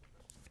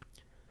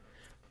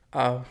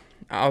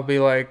 I'll be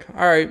like,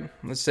 all right,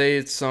 let's say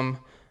it's some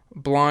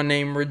blonde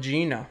named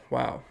Regina.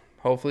 Wow.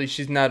 Hopefully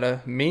she's not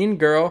a mean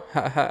girl.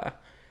 Haha.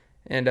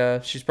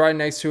 And she's probably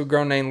next to a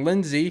girl named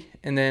Lindsay.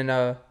 And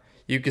then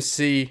you can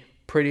see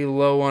pretty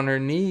low on her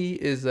knee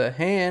is a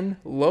hand,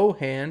 low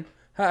hand.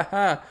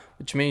 Haha.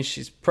 Which means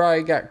she's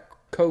probably got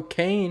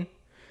cocaine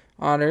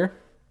on her.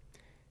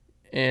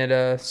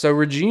 And so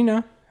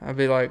Regina, I'd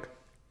be like,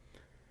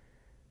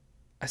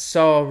 I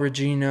saw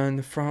Regina in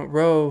the front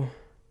row.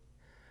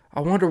 I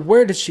wonder,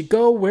 where did she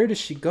go? Where did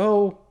she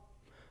go?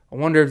 I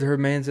wonder if her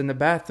man's in the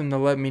bathroom to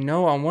let me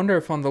know. I wonder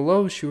if on the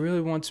low she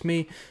really wants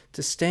me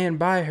to stand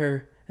by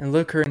her and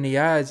look her in the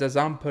eyes as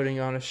I'm putting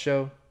on a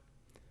show.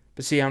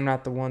 But see, I'm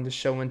not the one to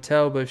show and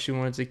tell, but if she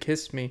wanted to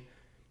kiss me,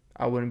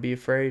 I wouldn't be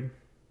afraid.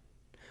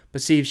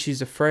 But see, if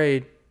she's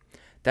afraid,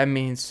 that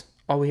means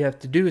all we have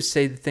to do is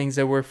say the things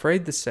that we're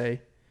afraid to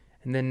say.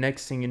 And then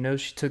next thing you know,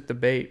 she took the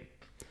bait.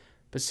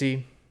 But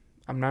see,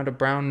 I'm not a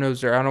brown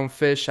noser. I don't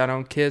fish, I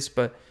don't kiss,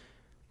 but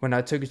when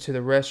I took her to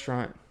the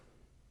restaurant,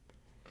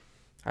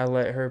 I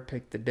let her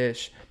pick the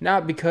dish.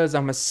 Not because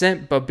I'm a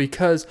simp, but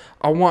because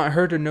I want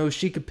her to know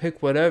she could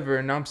pick whatever,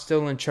 and I'm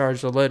still in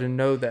charge to let her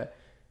know that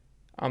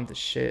I'm the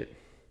shit.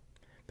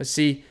 But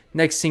see,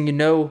 next thing you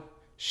know,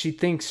 she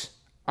thinks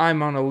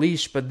I'm on a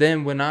leash, but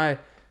then when I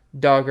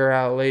dog her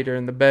out later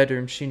in the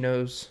bedroom, she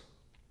knows,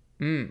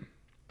 I'm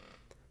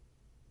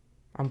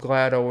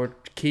glad I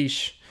ordered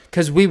quiche.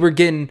 Because we were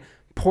getting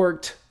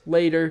porked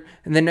later,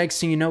 and the next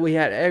thing you know, we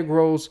had egg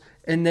rolls,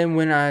 and then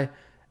when I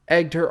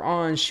egged her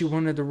on, she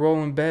wanted to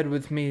roll in bed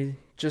with me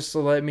just to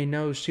let me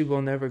know she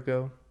will never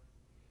go.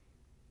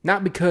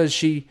 Not because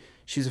she's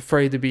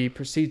afraid to be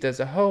perceived as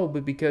a hoe,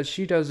 but because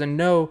she doesn't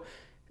know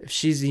if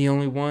she's the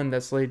only one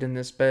that's laid in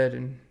this bed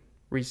in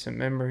recent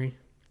memory.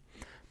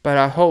 But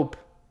I hope,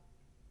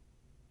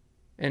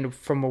 and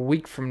from a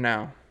week from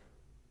now,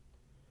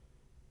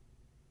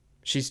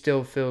 she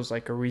still feels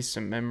like a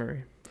recent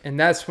memory. And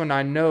that's when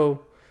I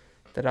know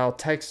that I'll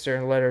text her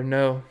and let her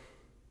know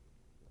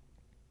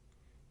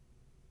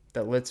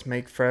that let's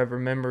make forever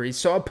memories.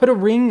 So I put a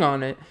ring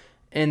on it,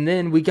 and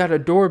then we got a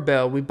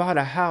doorbell. We bought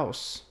a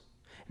house,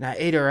 and I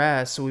ate her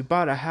ass, so we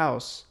bought a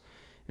house,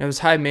 and it was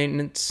high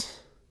maintenance.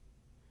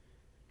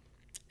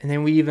 And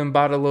then we even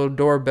bought a little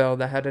doorbell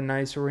that had a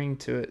nice ring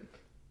to it.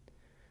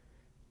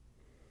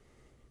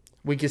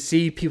 We could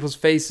see people's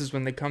faces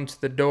when they come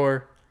to the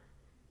door,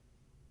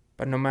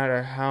 but no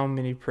matter how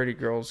many pretty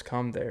girls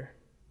come there,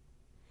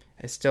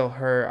 it's still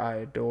her I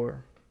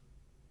adore.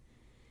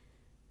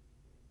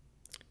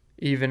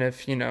 Even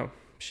if,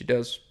 she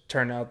does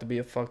turn out to be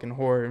a fucking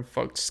whore and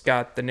fucked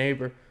Scott the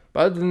neighbor. But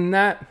other than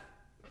that,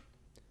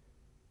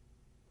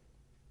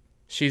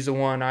 she's the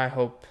one I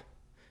hope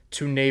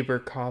to neighbor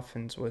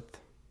coffins with.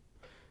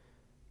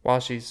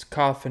 While she's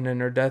coughing in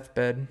her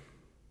deathbed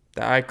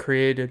that I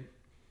created.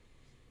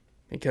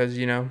 Because,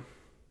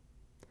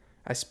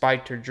 I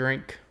spiked her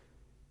drink.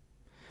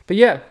 But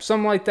yeah,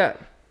 something like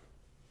that.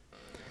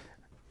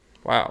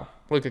 Wow,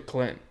 look at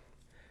Clint.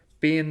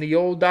 Being the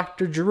old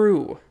Dr.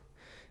 Drew.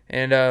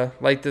 And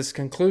like this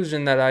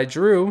conclusion that I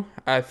drew,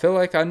 I feel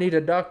like I need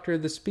a doctor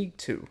to speak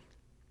to.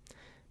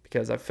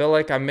 Because I feel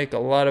like I make a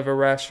lot of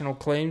irrational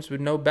claims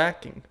with no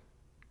backing.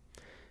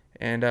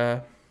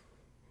 And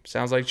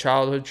sounds like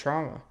childhood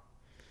trauma.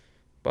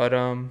 But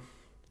I'm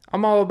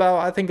all about,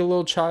 I think, a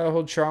little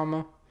childhood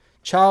trauma.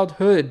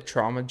 Childhood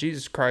trauma.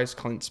 Jesus Christ,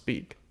 Clint,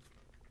 speak.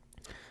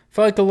 I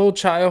feel like a little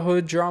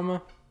childhood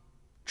drama.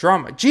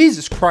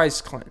 Jesus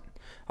Christ, Clint.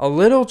 A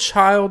little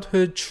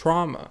childhood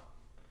trauma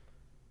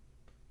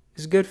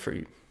is good for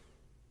you.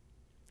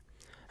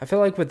 I feel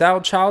like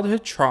without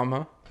childhood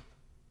trauma,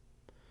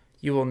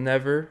 you will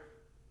never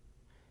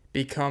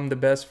become the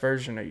best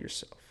version of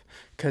yourself.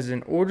 Because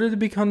in order to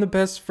become the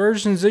best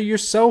versions of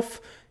yourself,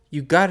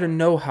 you gotta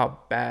know how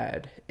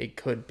bad it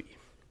could be.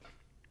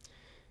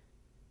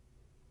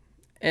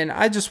 And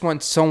I just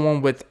want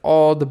someone with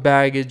all the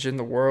baggage in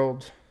the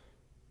world.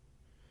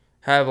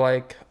 Have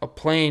like a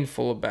plane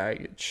full of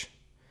baggage.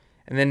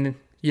 And then,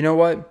 you know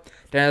what?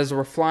 Then as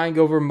we're flying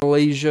over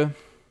Malaysia,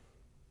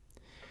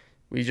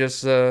 we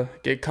just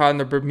get caught in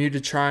the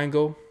Bermuda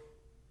Triangle.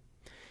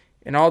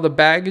 And all the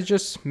baggage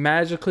just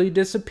magically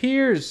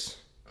disappears.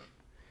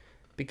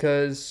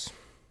 Because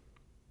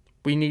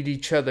we need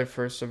each other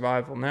for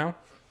survival now.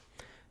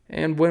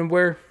 And when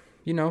we're,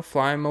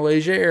 flying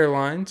Malaysia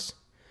Airlines.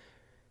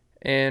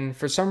 And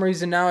for some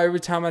reason now, every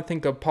time I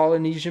think of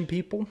Polynesian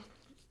people,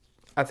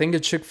 I think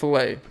of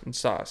Chick-fil-A and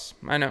sauce.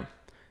 I know.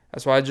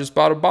 That's why I just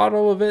bought a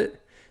bottle of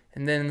it.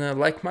 And then,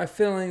 like my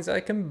feelings, I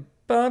can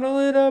bottle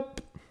it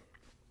up.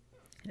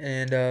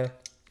 And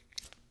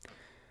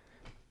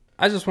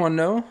I just want to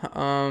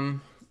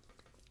know,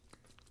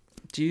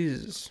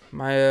 Jesus,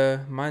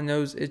 my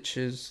nose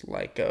itches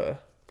like I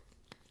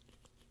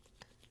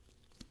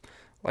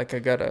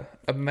got a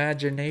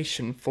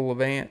imagination full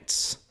of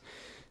ants.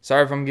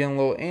 Sorry if I'm getting a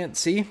little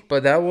antsy,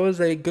 but that was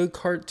a good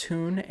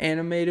cartoon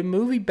animated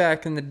movie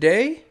back in the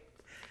day.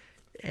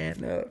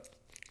 And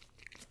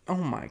oh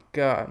my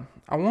God,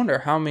 I wonder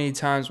how many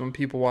times when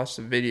people watch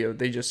the video,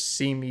 they just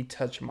see me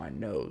touch my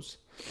nose.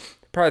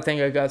 Probably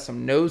think I got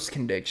some nose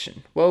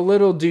condition. Well,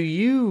 little do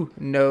you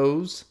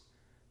knows,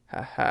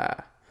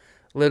 haha,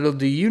 little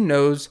do you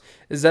knows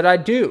is that I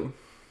do.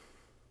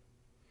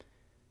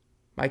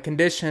 My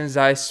condition is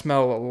I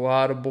smell a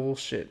lot of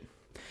bullshit.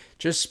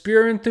 Just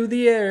spewing through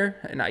the air,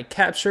 and I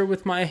capture it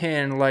with my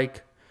hand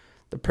like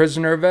the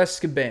prisoner of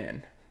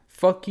Azkaban.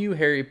 Fuck you,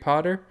 Harry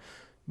Potter.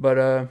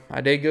 But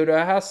I did go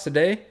to a house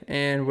today,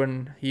 and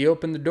when he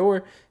opened the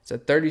door, it's a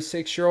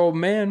 36-year-old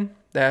man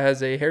that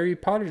has a Harry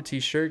Potter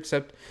t-shirt,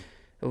 except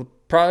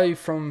probably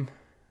from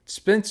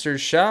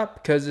Spencer's shop,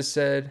 because it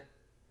said,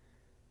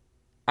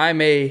 I'm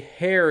a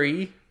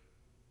Harry,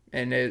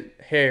 and it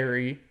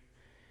Harry,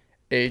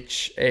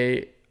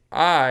 Hairy,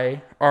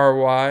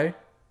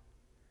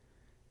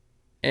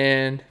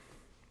 and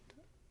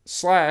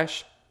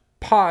slash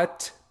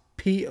pot,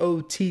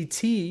 Pott,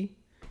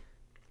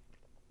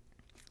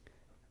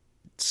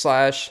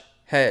 slash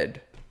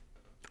head.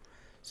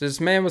 So this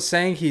man was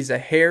saying he's a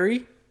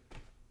Harry,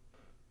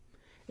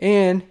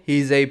 and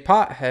he's a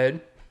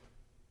pothead.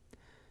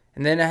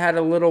 And then it had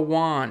a little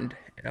wand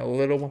and a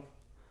little,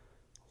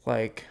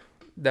 like,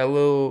 that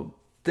little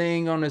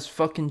thing on his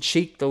fucking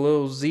cheek, the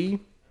little Z.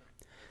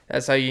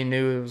 That's how you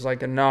knew it was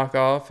like a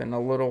knockoff and a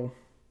little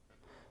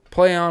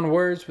play on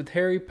words with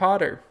Harry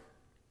Potter.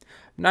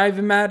 I'm not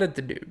even mad at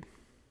the dude.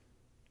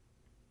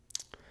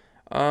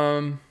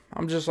 I'm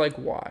just like,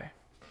 why?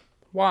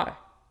 Why?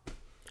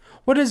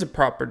 What is a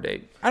proper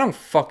date? I don't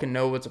fucking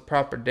know what's a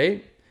proper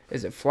date.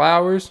 Is it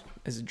flowers?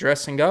 Is it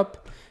dressing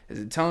up? Is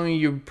it telling you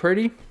you're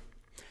pretty?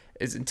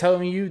 Is it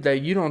telling you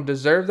that you don't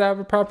deserve to have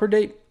a proper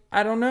date?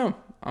 I don't know.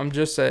 I'm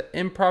just an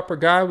improper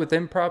guy with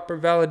improper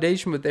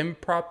validation, with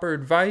improper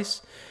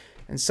advice.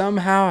 And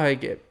somehow I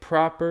get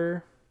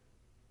proper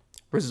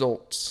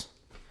results.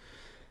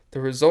 The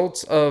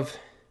results of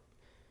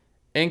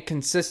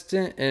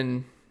inconsistent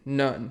and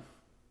none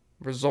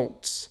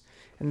results.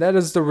 And that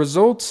is the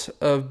result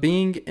of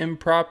being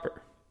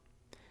improper.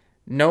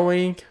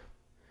 Knowing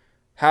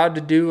how to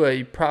do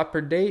a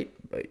proper date,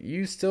 but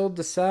you still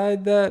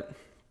decide that,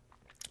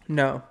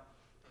 no.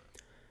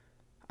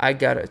 I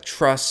gotta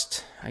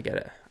trust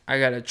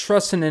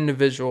an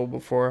individual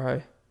before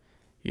I,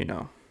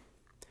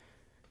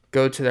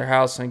 go to their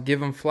house and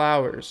give them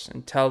flowers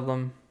and tell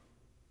them,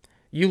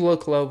 you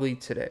look lovely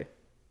today.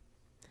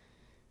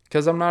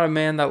 Because I'm not a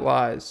man that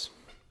lies.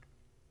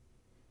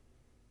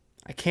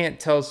 I can't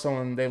tell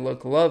someone they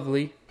look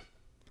lovely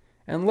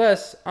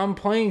unless I'm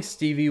playing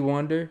Stevie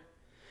Wonder.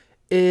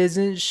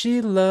 Isn't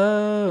she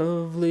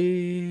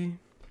lovely?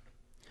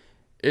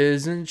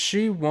 Isn't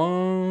she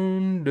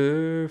wonderful?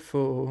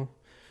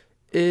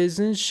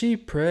 Isn't she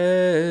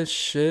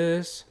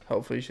precious?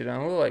 Hopefully she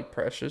doesn't look like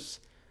Precious.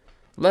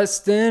 Less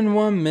than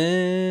 1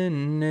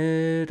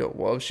 minute.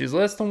 Well, if she's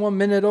less than 1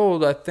 minute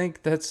old, I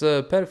think that's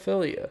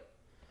pedophilia.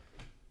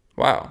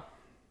 Wow.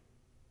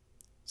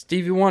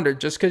 Stevie Wonder,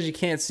 just because you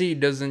can't see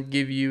doesn't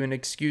give you an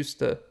excuse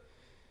to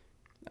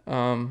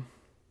want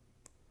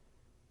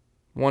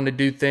to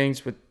do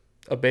things with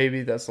a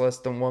baby that's less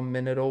than 1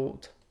 minute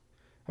old.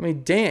 I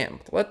mean, damn,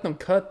 let them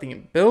cut the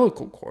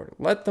umbilical cord.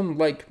 Let them,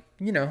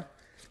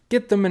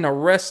 get them in a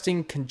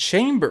resting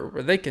chamber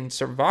where they can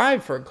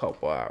survive for a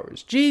couple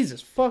hours.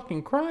 Jesus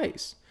fucking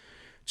Christ.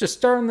 Just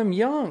starting them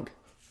young.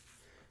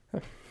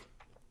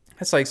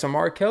 That's like some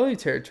R. Kelly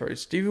territory.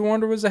 Stevie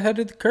Wonder was ahead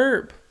of the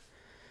curve.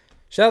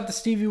 Shout out to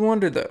Stevie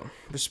Wonder, though.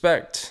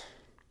 Respect.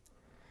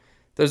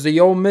 There's the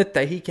old myth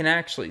that he can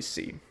actually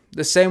see.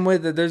 The same way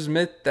that there's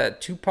myth that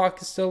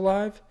Tupac is still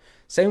alive.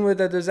 Same way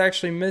that there's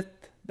actually myth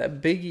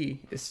that Biggie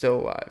is still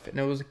alive. And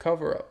it was a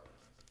cover-up.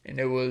 And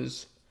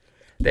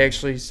they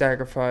actually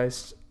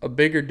sacrificed a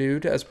bigger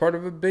dude as part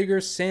of a bigger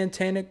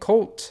satanic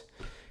cult.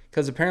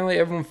 Because apparently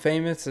everyone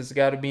famous has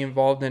got to be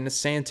involved in a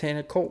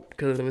satanic cult.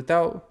 Because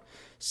without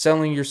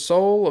selling your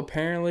soul,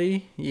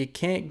 apparently you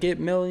can't get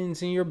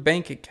millions in your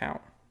bank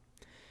account.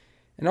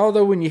 And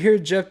although when you hear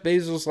Jeff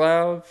Bezos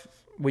laugh,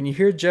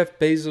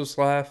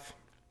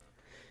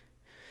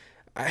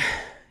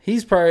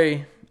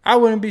 I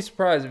wouldn't be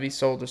surprised if he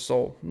sold his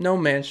soul. No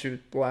man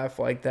should laugh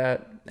like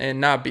that and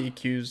not be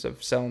accused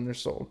of selling their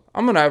soul.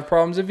 I'm going to have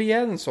problems if he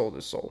hasn't sold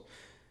his soul.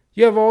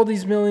 You have all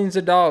these millions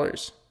of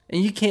dollars,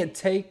 and you can't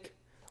take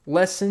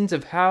lessons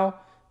of how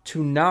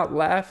to not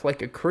laugh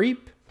like a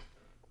creep?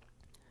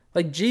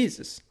 Like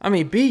Jesus. I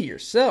mean, be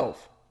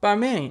yourself. But I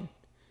mean,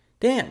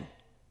 damn.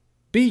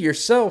 Be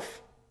yourself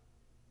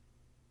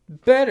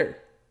better.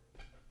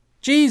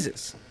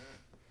 Jesus.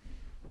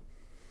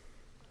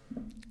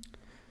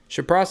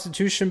 Should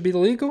prostitution be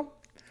legal?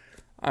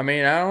 I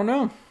mean, I don't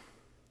know.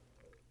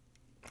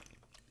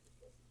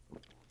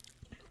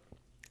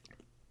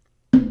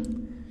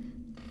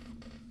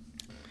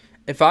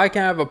 If I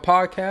can have a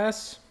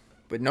podcast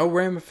with no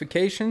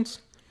ramifications,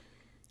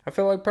 I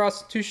feel like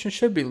prostitution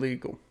should be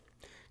legal.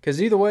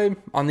 Because either way,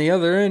 on the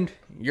other end,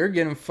 you're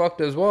getting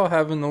fucked as well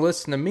having to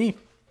listen to me.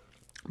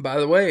 By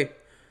the way,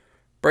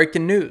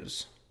 breaking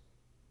news.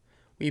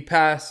 We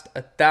passed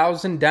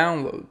 1,000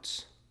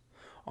 downloads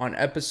on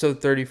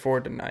episode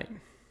 34 tonight.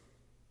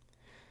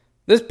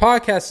 This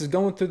podcast is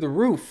going through the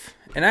roof.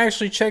 And I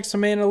actually checked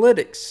some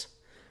analytics.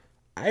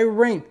 I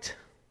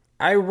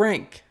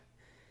rank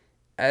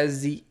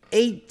as the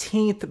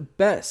 18th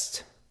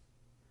best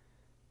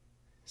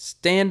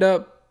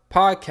stand-up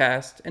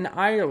podcast in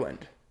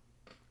Ireland.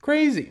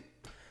 Crazy.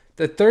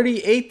 The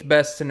 38th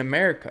best in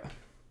America.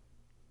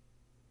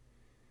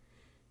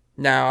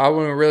 Now, I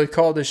wouldn't really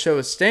call this show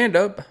a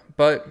stand-up,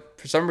 but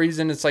for some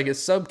reason it's like a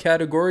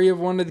subcategory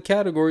of one of the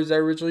categories I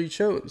originally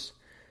chose.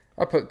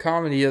 I put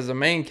comedy as a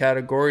main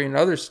category and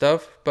other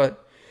stuff,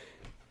 but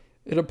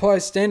it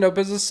applies stand-up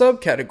as a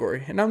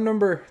subcategory. And I'm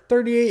number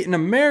 38 in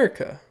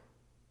America.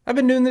 I've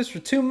been doing this for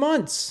 2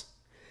 months.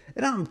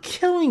 And I'm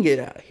killing it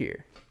out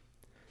here.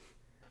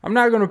 I'm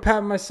not going to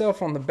pat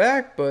myself on the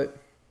back, but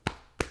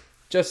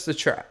just the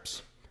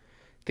traps.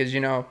 Because,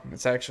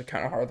 it's actually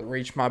kind of hard to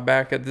reach my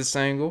back at this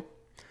angle.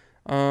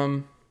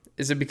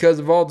 Is it because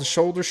of all the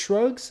shoulder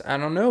shrugs? I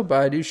don't know,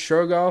 but I do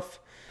shrug off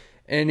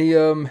any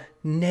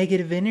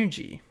negative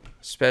energy.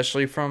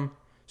 Especially from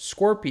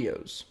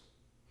Scorpios.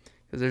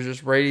 Because they're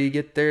just ready to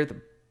get there to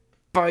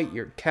bite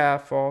your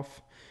calf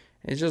off.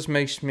 It just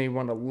makes me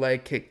want to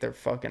leg kick their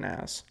fucking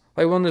ass.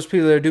 Like one of those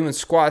people that are doing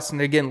squats and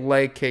they're getting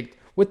leg kicked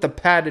with the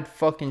padded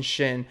fucking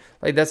shin.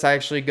 Like that's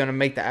actually going to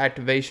make the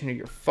activation of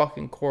your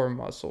fucking core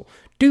muscle.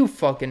 Do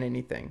fucking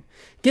anything.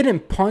 Getting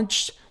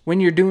punched when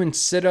you're doing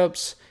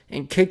sit-ups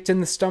and kicked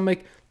in the stomach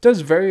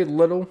does very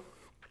little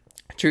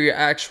to your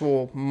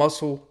actual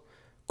muscle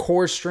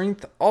core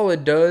strength. All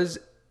it does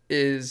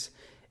is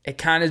it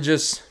kind of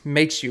just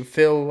makes you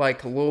feel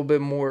like a little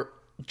bit more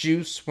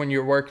juice when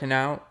you're working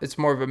out. It's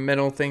more of a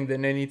mental thing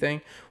than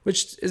anything,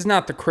 which is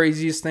not the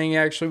craziest thing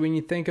actually when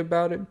you think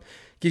about it.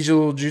 Gives you a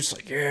little juice,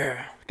 like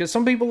yeah, because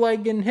some people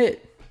like getting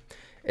hit.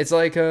 It's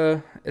like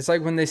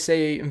when they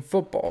say in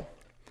football,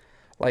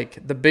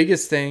 like the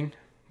biggest thing,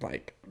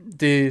 like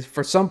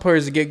for some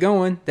players to get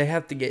going, they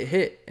have to get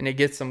hit and it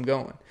gets them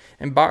going.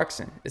 In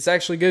boxing, it's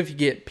actually good if you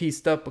get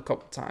pieced up a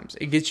couple times.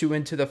 It gets you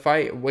into the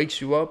fight, it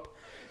wakes you up.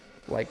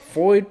 Like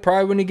Floyd,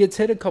 probably when he gets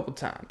hit a couple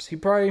times, he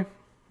probably,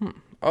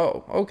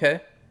 oh, okay,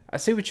 I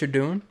see what you're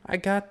doing. I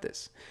got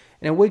this.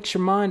 And it wakes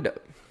your mind up.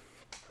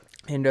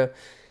 And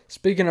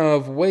speaking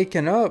of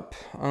waking up,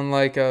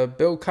 unlike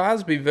Bill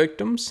Cosby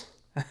victims,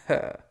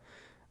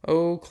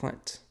 oh,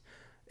 Clint.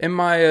 In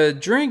my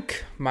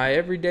drink, my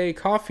everyday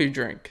coffee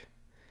drink,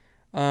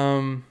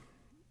 an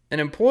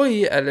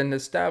employee at an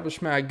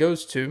establishment I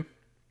goes to,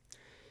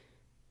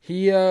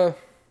 he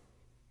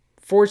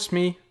forced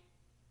me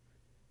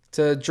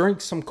to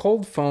drink some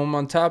cold foam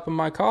on top of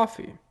my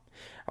coffee.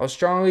 I was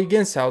strongly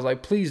against it. I was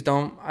like, please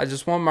don't. I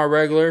just want my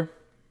regular.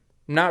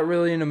 I'm not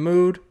really in a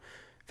mood.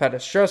 I've had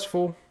a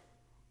stressful,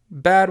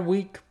 bad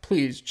week.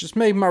 Please, just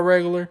make my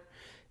regular.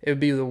 It would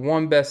be the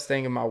one best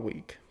thing in my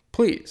week.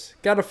 Please.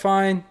 Gotta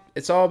find,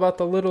 it's all about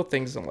the little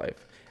things in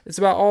life. It's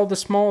about all the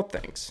small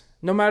things.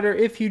 No matter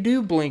if you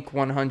do blink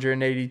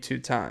 182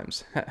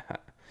 times.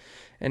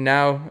 And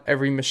now,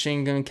 every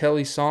Machine Gun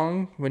Kelly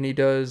song, when he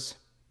does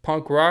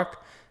punk rock,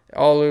 it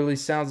all literally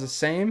sounds the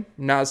same.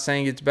 I'm not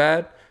saying it's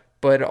bad,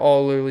 but it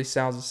all literally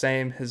sounds the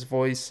same. His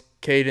voice,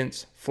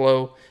 cadence,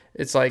 flow.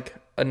 It's like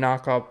a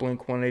knockoff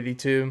Blink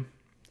 182,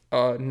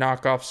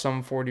 knockoff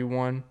Sum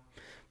 41.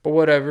 But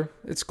whatever.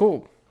 It's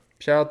cool.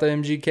 Shout out to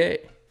MGK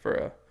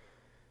for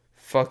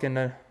fucking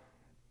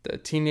the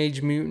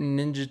Teenage Mutant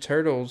Ninja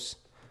Turtles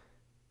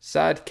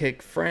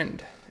sidekick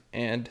friend.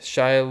 And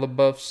Shia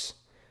LaBeouf's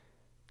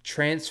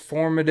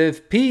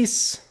transformative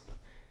piece.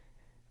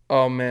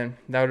 Oh man,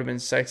 that would have been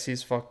sexy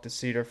as fuck to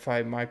see her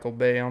fight Michael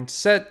Bay on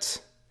set.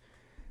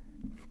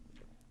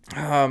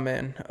 Oh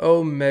man.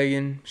 Oh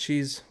Megan.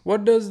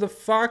 What does the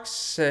fox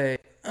say?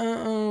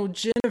 Oh,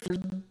 Jennifer's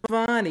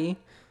body.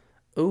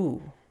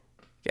 Ooh.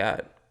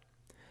 God.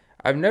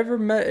 I've never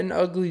met an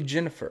ugly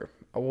Jennifer.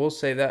 I will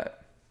say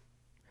that.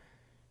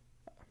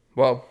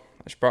 Well,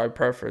 I should probably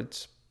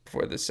preference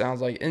before this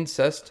sounds like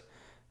incest.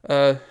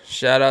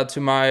 Shout out to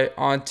my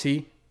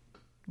auntie,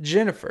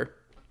 Jennifer.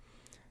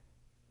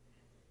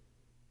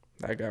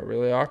 That got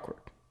really awkward.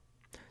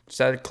 Just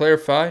had to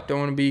clarify.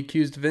 Don't want to be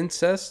accused of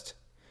incest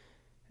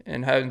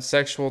and having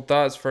sexual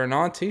thoughts for an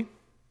auntie.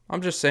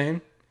 I'm just saying,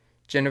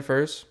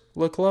 Jennifers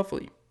look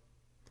lovely.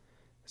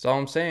 That's all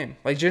I'm saying.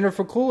 Like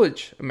Jennifer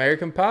Coolidge,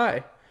 American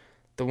Pie.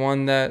 The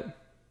one that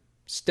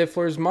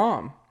Stifler's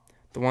mom.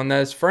 The one that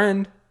his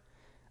friend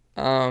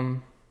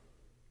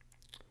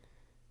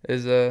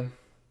is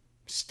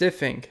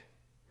stiffing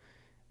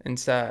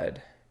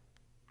inside.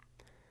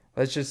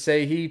 Let's just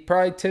say he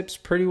probably tips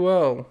pretty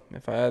well,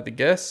 if I had to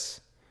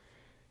guess.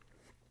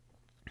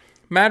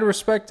 Mad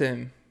respect to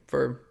him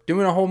for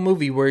doing a whole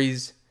movie where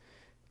he's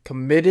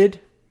committed.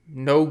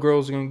 No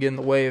girl's going to get in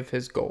the way of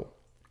his goal.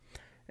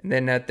 And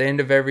then at the end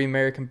of every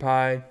American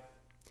Pie,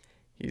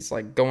 he's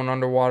like going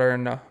underwater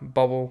in a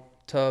bubble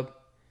tub.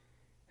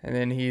 And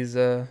then he's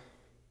 2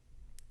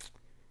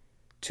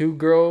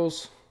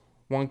 girls,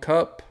 1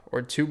 cup,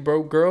 or 2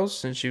 broke girls,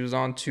 since she was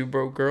on 2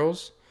 broke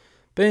girls.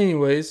 But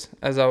anyways,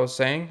 as I was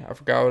saying, I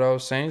forgot what I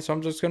was saying, so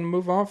I'm just going to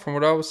move on from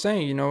what I was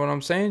saying. You know what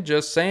I'm saying?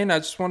 Just saying. I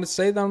just want to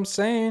say that I'm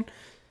saying.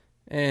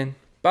 And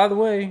by the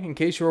way, in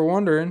case you were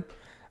wondering,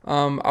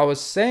 I was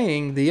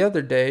saying the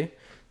other day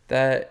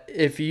that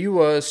if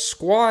you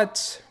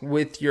squat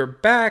with your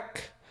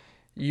back,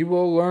 you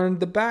will learn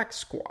the back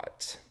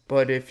squat.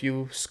 But if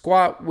you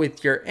squat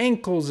with your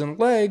ankles and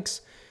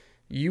legs,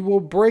 you will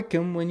break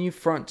them when you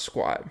front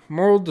squat.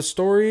 Moral of the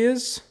story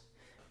is,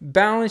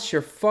 balance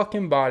your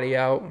fucking body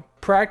out,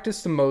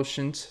 practice the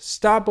motions,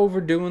 stop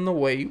overdoing the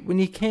weight when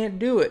you can't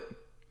do it.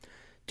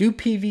 Do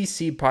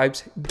PVC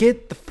pipes,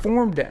 get the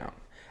form down.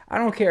 I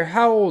don't care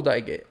how old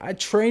I get. I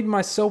trained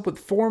myself with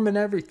form and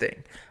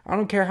everything. I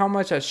don't care how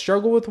much I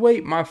struggle with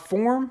weight. My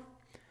form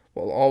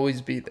will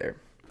always be there.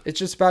 It's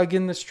just about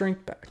getting the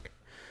strength back.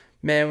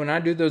 Man, when I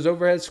do those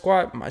overhead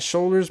squat, my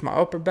shoulders, my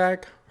upper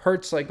back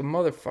hurts like a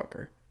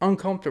motherfucker.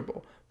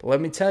 Uncomfortable. But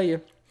let me tell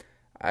you,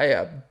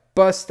 I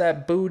bust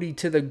that booty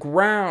to the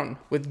ground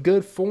with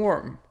good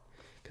form.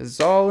 Because it's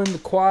all in the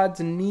quads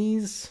and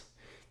knees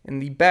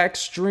and the back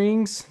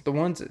strings, the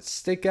ones that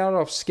stick out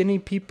off skinny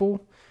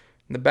people.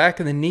 In the back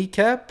of the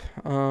kneecap,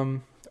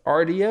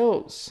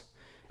 RDLs.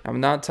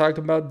 I'm not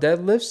talking about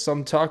deadlifts.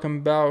 I'm talking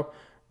about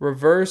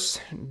reverse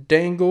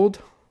dangled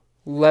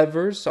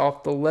levers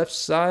off the left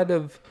side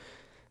of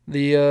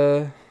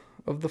the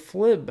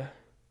flib,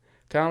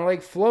 kind of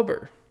like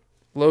flubber,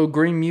 low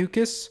green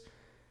mucus.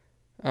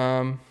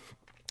 But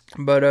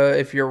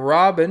if you're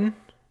robbing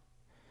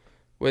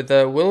with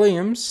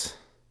Williams,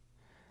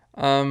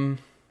 you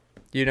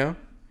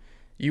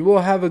will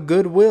have a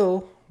good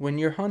will when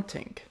you're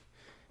hunting.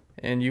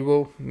 And you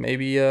will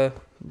maybe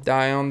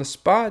die on the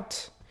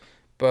spot.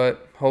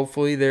 But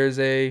hopefully there's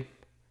a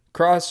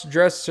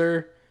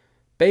cross-dresser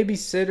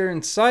babysitter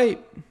in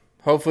sight.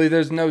 Hopefully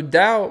there's no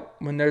doubt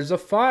when there's a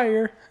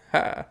fire.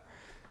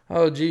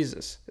 Oh,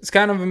 Jesus. It's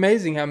kind of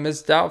amazing how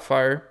Miss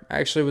Doubtfire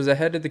actually was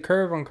ahead of the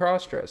curve on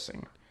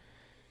cross-dressing.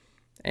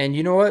 And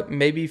you know what?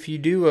 Maybe if you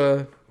do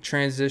a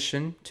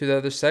transition to the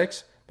other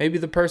sex, maybe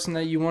the person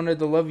that you wanted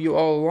to love you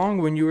all along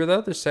when you were the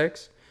other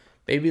sex,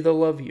 maybe they'll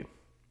love you.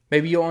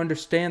 Maybe you'll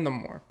understand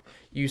them more.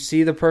 You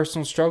see the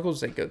personal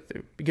struggles they go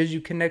through because you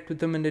connect with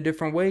them in a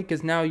different way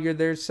because now you're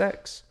their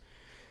sex.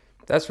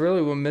 That's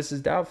really what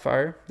Mrs.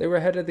 Doubtfire, they were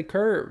ahead of the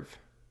curve.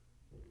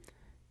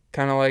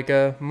 Kind of like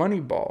a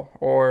Moneyball,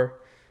 or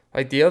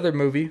like the other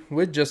movie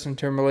with Justin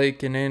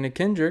Timberlake and Anna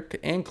Kendrick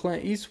and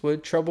Clint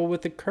Eastwood, Trouble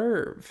with the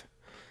Curve.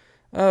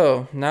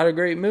 Oh, not a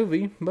great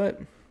movie, but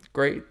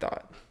great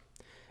thought.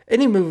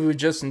 Any movie with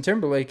Justin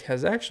Timberlake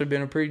has actually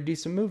been a pretty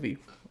decent movie.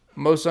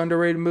 Most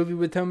underrated movie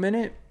with him in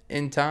it,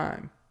 In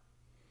Time.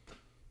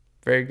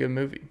 Very good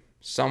movie.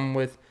 Some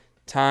with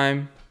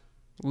time,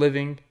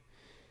 living.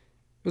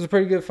 It was a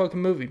pretty good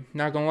fucking movie,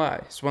 not gonna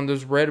lie. It's one of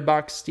those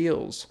Redbox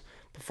steals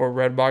before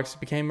Redbox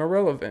became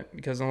irrelevant.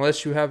 Because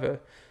unless you have a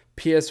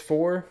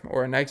PS4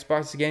 or an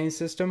Xbox gaming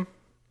system,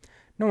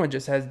 no one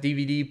just has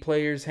DVD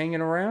players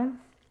hanging around.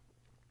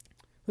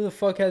 Who the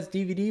fuck has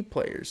DVD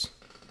players?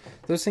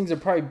 Those things are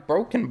probably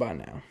broken by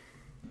now.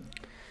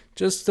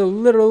 Just a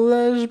little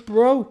less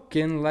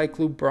broken, like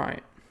Luke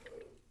Bryan.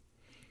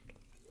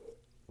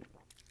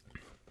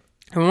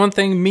 And one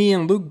thing me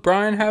and Luke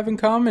Bryan have in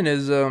common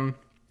is,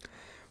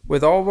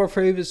 with all of our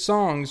favorite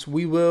songs,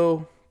 we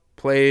will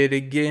play it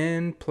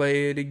again,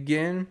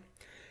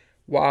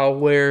 while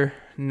we're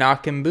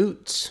knocking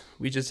boots.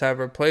 We just have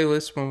our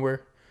playlist when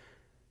we're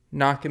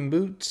knocking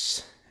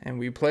boots, and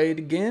we play it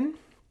again.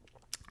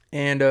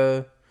 And,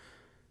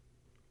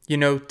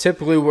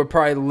 typically what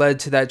probably led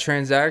to that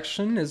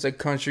transaction is a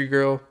country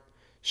girl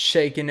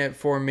shaking it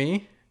for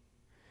me.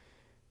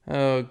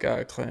 Oh,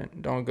 God,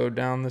 Clint, don't go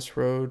down this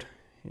road.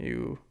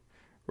 You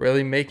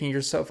really making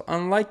yourself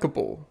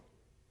unlikable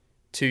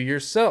to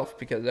yourself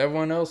because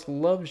everyone else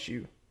loves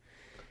you.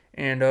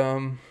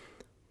 And,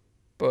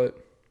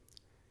 but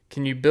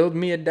can you build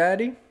me a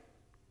daddy?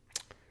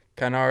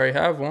 Kind of already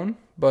have one,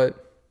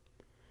 but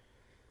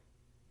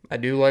I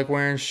do like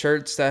wearing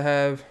shirts that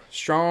have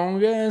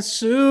strong as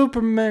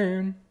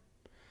Superman,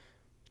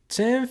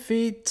 10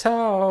 feet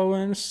tall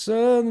and a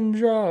southern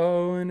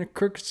drawl and a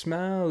crooked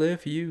smile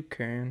if you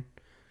can,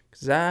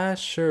 'cause I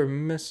sure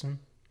miss him.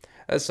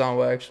 That song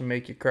will actually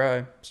make you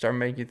cry, start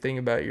making you think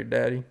about your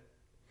daddy.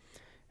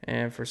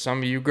 And for some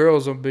of you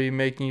girls, it'll be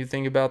making you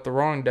think about the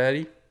wrong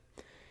daddy.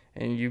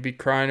 And you be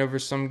crying over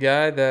some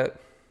guy that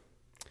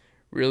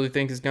really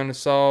think is going to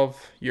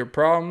solve your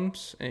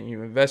problems. And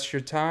you invest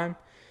your time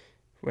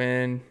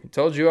when he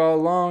told you all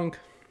along,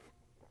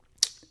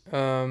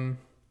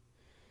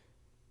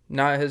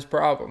 not his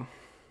problem.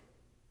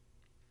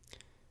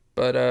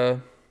 But,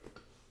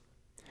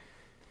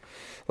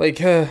 Billy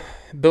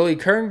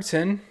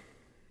Currington,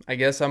 I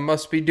guess I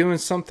must be doing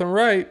something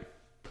right.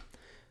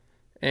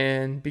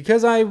 And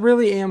because I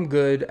really am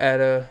good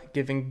at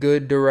giving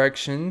good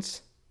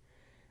directions,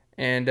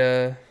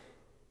 and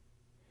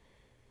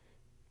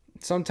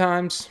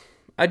sometimes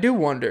I do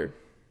wonder,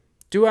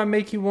 do I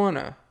make you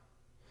wanna?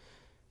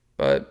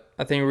 But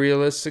I think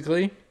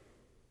realistically,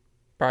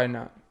 probably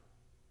not.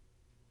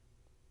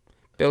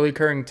 Billy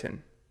Currington,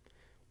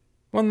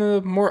 one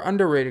of the more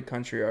underrated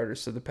country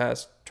artists of the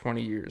past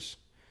 20 years.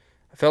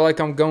 I feel like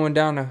I'm going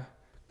down a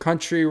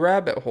country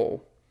rabbit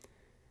hole.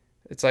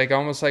 It's like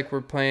almost like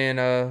we're playing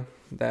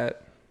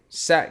that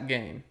sack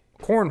game.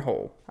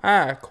 Cornhole.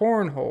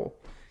 Cornhole.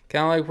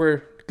 Kind of like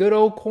we're good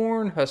old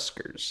corn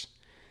huskers.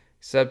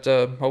 Except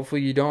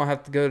hopefully you don't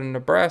have to go to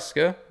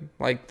Nebraska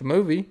like the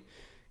movie,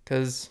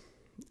 because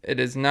it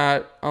is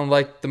not,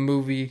 unlike the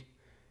movie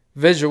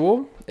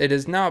visual, it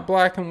is not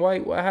black and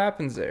white what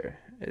happens there.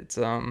 It's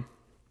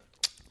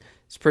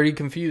pretty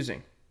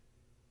confusing.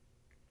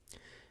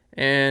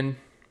 And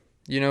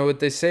you know what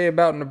they say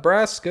about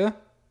Nebraska?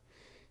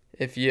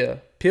 If you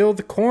peel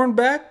the corn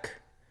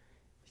back,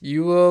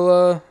 you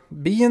will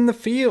be in the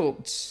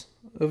fields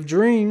of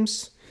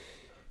dreams,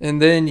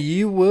 and then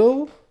you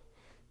will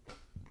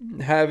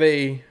have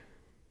a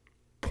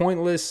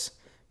pointless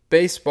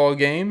baseball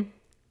game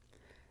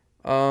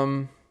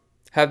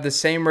have the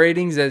same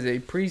ratings as a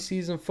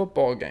preseason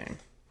football game.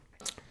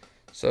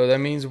 So that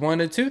means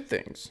one of two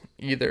things.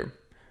 Either,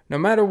 no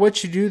matter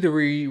what you do to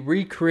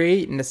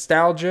recreate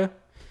nostalgia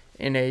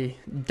in a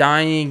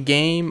dying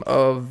game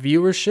of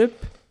viewership,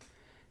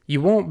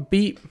 you won't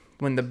beat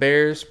when the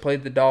Bears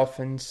played the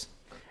Dolphins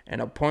in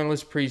a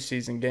pointless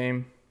preseason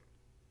game.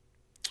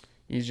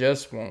 You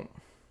just won't.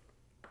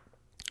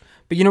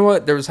 But you know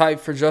what? There was hype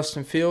for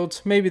Justin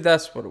Fields. Maybe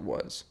that's what it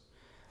was.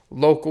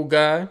 Local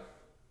guy.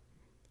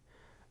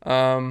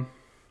 I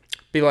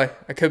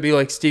could be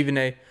like Stephen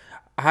A.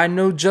 I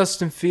know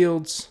Justin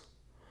Fields.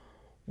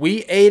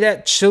 We ate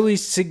at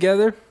Chili's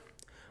together.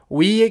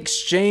 We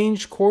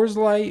exchanged Coors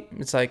Light.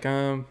 It's like,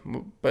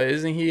 but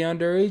isn't he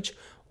underage?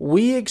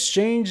 We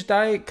exchanged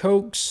Diet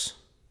Cokes.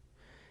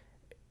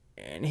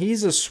 And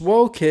he's a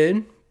swole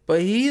kid,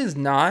 but he is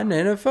not an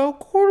NFL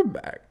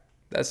quarterback.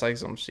 That's like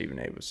something Stephen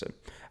A. would say.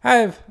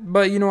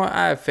 But you know what?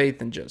 I have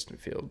faith in Justin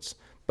Fields.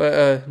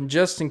 But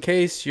just in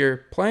case you're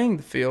playing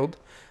the field,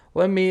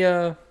 let me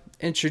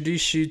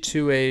introduce you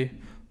to a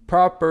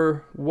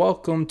proper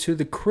welcome to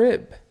the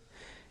crib.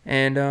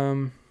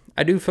 And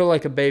I do feel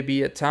like a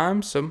baby at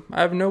times, so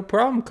I have no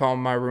problem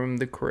calling my room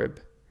the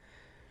crib.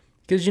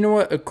 Because you know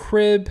what? A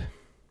crib,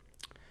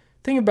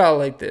 think about it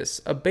like this.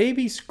 A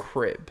baby's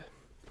crib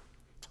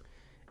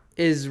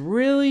is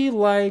really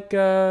like,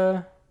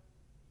 let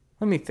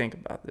me think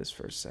about this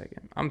for a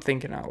second. I'm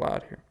thinking out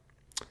loud here.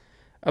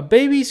 A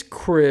baby's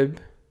crib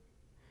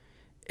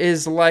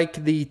is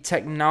like the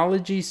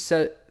technology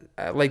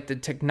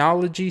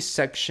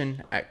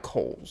section at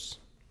Kohl's,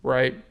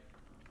 right?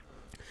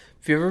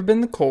 If you've ever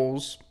been to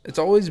Kohl's, it's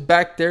always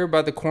back there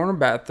by the corner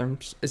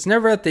bathrooms. It's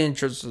never at the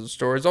entrance of the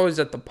store. It's always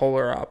at the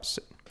polar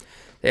opposite.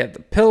 They have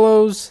the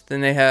pillows, then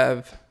they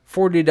have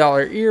 $40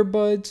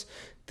 earbuds,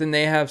 then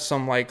they have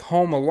some like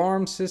home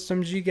alarm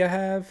systems you can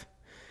have.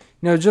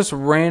 You know, just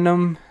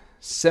random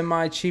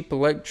semi-cheap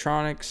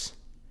electronics.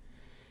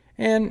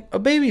 And a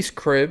baby's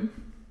crib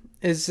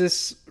is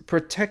this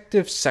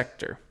protective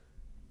sector.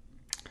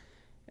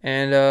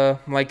 And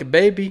like a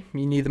baby,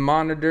 you need to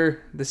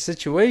monitor the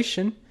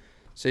situation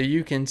so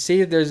you can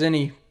see if there's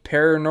any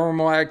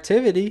paranormal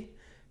activity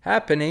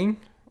happening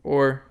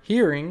or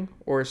hearing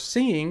or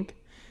seeing.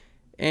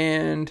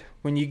 And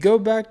when you go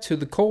back to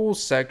the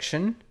Kohl's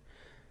section,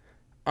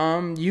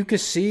 you can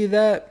see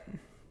that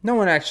no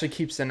one actually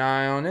keeps an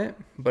eye on it.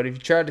 But if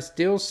you try to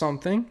steal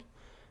something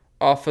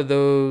off of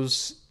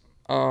those,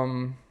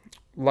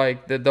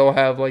 like that, they'll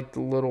have like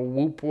the little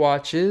Whoop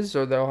watches,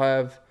 or they'll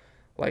have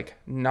like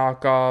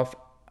knockoff,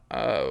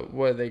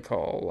 what do they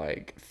call,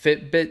 like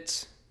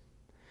Fitbits.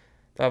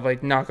 They'll have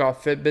like knockoff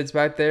Fitbits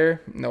back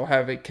there. And they'll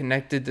have it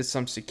connected to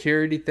some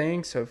security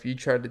thing. So if you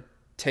try to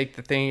take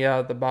the thing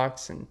out of the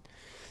box and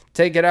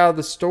take it out of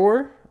the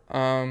store,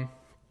 it'll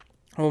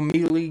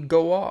immediately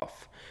go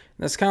off.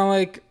 And that's kind of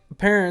like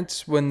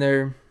parents when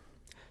they're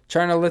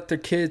trying to let their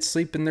kids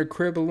sleep in their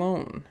crib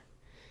alone.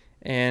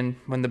 And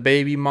when the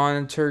baby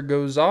monitor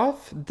goes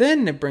off,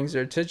 then it brings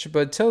their attention.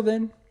 But until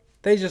then,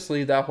 they just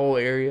leave that whole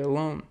area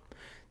alone.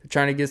 They're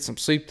trying to get some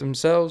sleep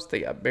themselves.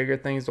 They got bigger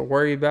things to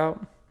worry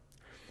about.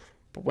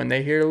 But when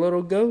they hear a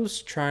little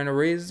ghost trying to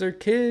raise their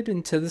kid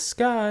into the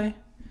sky,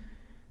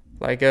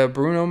 like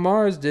Bruno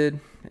Mars did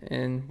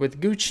and with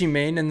Gucci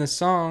Mane in the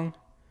song,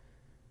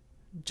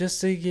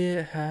 just to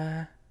get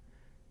high,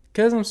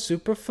 'cause I'm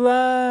super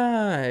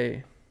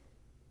fly.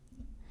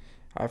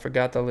 I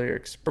forgot the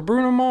lyrics. But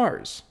Bruno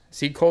Mars, is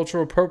he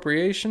cultural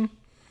appropriation?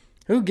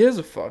 Who gives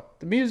a fuck?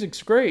 The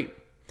music's great.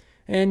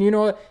 And you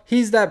know what?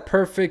 He's that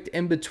perfect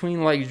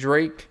in-between like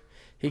Drake.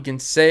 He can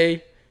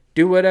say,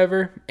 do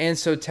whatever, and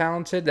so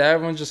talented that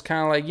everyone's just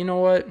kind of like, you know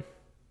what?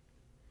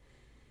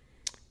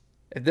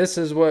 If this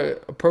is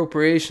what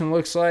appropriation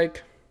looks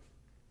like,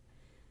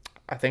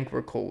 I think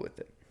we're cool with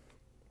it.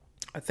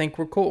 I think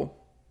we're cool.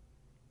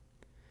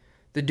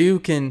 The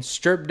dude can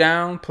strip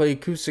down, play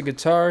acoustic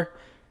guitar,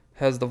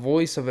 has the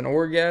voice of an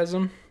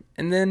orgasm,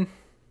 and then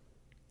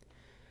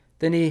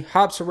he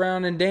hops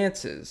around and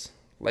dances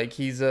like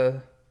he's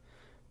a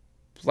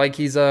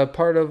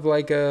part of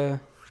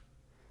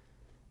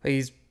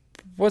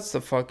what's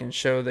the fucking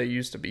show that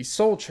used to be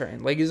Soul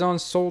Train? Like he's on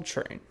Soul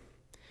Train.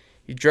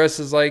 He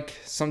dresses like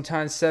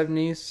sometimes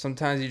 70s,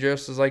 sometimes he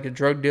dresses like a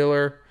drug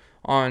dealer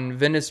on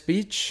Venice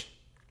Beach.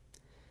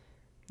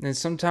 And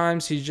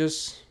sometimes he's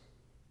just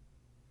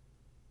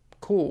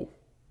cool.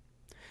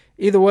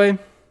 Either way,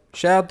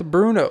 shout out to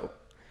Bruno.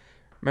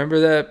 Remember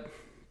that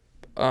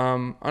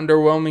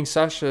underwhelming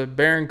Sacha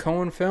Baron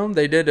Cohen film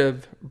they did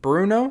of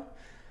Bruno?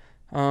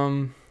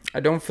 I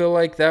don't feel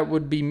like that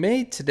would be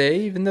made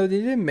today, even though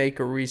they did make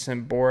a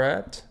recent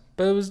Borat,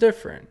 but it was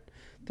different.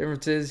 The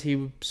difference is he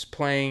was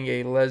playing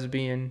a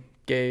lesbian,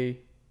 gay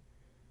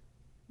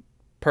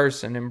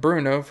person in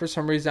Bruno. For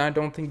some reason, I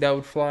don't think that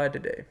would fly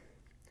today.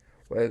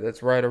 Whether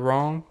that's right or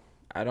wrong,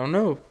 I don't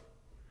know.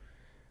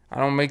 I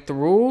don't make the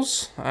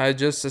rules. I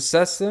just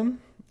assess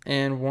them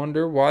and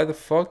wonder why the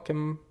fuck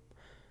am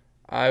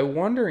I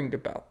wondering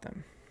about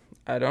them.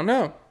 I don't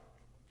know.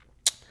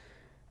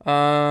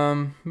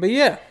 But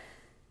yeah.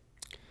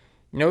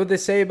 You know what they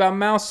say about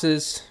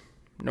mouses?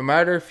 No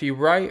matter if you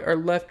right or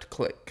left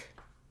click.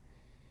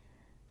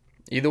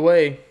 Either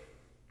way,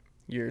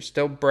 you're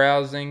still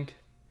browsing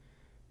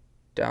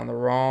down the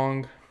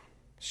wrong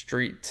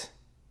street.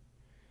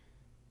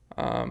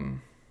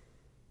 And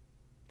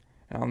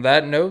on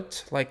that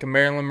note, like a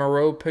Marilyn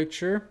Monroe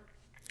picture,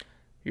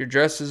 your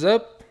dress is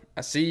up.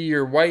 I see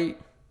your white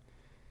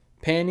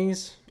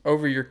panties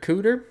over your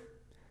cooter.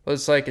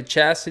 Looks like a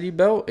chastity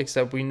belt,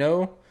 except we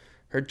know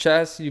her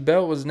chastity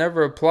belt was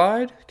never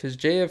applied because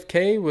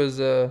JFK was,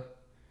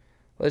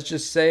 let's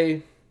just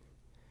say,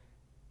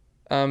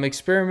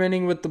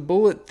 experimenting with the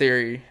bullet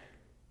theory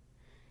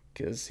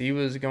because he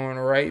was going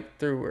right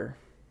through her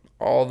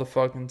all the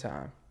fucking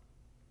time.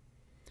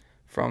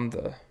 From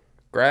the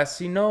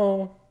grassy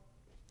knoll.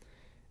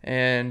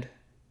 And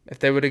if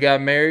they would have got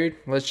married,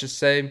 let's just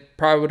say,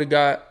 probably would have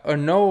got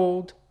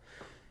annulled.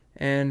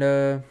 And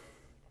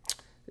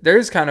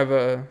there's kind of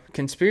a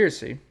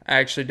conspiracy. I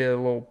actually did a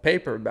little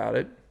paper about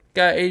it.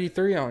 Got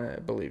 83 on it,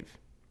 I believe.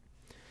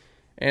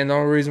 And the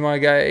only reason why I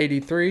got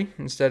 83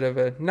 instead of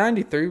a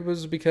 93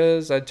 was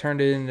because I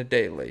turned it in a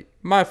day late.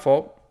 My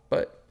fault,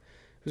 but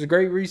it was a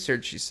great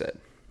research, he said.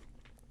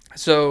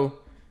 So,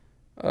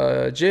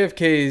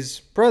 JFK's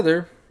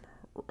brother,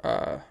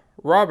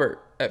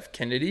 Robert F.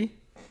 Kennedy,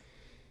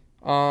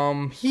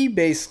 he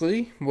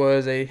basically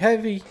was a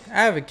heavy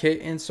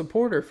advocate and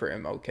supporter for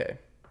MLK.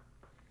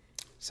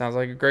 Sounds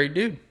like a great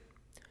dude.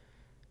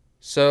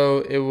 So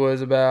it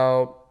was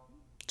about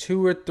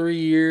 2 or 3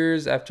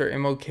 years after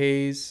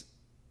MLK's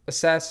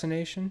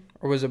assassination,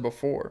 or was it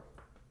before?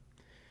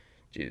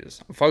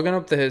 Jesus, I'm fucking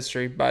up the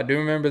history, but I do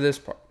remember this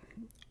part.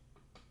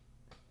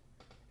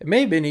 It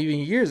may have been even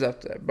years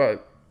after that,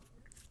 but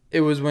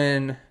it was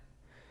when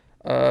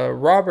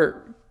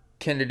Robert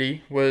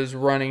Kennedy was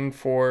running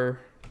for,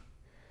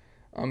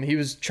 he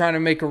was trying to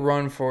make a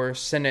run for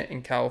Senate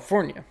in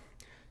California.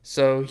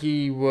 So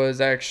he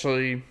was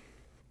actually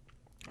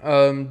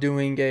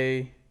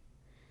he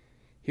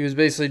was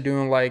basically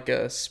doing like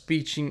a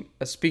speaking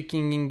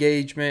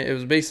engagement. It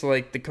was basically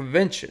like the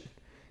convention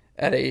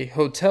at a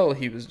hotel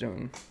he was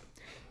doing.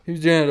 He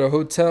was doing it at a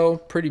hotel,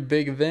 pretty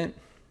big event.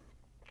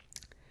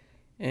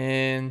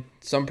 And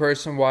some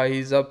person, while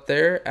he's up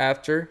there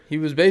after, he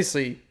was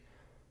basically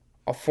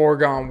a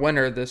foregone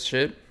winner of this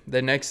shit.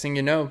 The next thing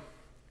you know,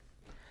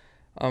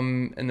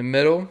 in the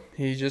middle,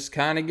 he just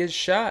kind of gets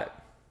shot.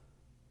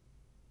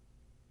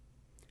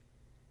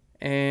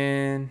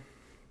 And,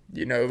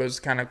 you know, it was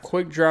kind of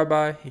quick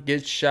drive-by. He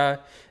gets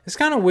shot. It's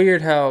kind of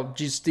weird how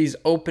just these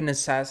open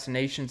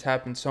assassinations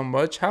happen so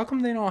much. How come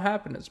they don't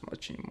happen as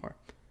much anymore?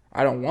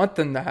 I don't want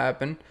them to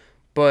happen,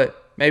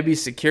 but maybe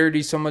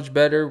security's so much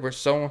better.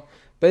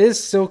 But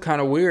it's still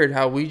kind of weird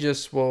how we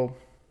just will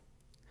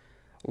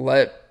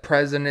let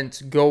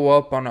presidents go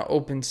up on an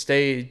open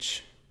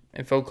stage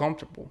and feel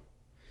comfortable.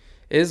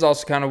 It is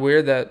also kind of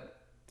weird that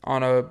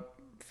on a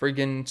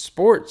friggin'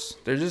 sports,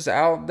 they're just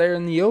out there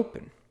in the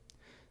open.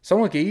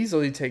 Someone could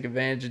easily take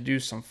advantage and do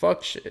some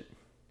fuck shit.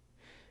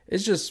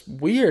 It's just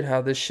weird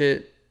how this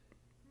shit,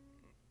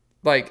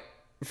 like,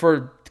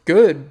 for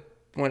good,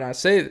 when I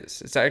say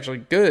this, it's actually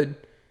good.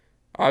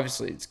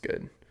 Obviously, it's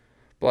good.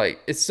 Like,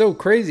 it's so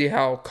crazy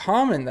how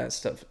common that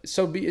stuff is.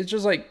 It's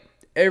just like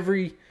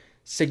every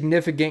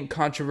significant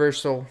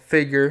controversial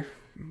figure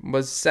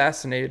was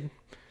assassinated,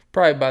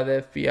 probably by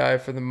the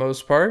FBI for the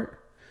most part.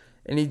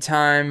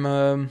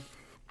 Anytime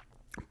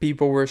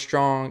people were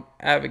strong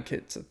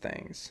advocates of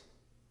things.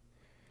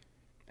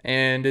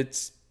 And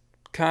it's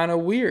kind of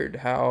weird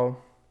how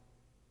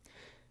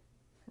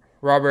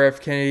Robert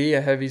F. Kennedy, a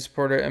heavy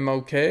supporter of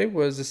MLK,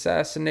 was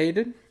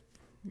assassinated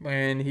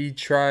when he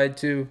tried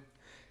to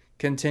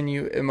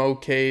continue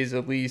MLK's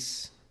at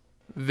least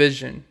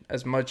vision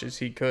as much as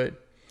he could.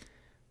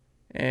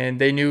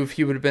 And they knew if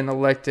he would have been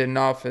elected in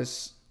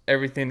office,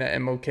 everything that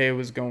MLK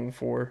was going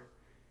for,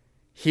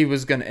 he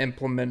was going to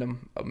implement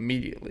them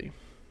immediately.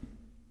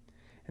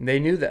 And they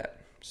knew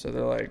that. So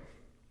they're like,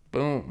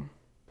 boom.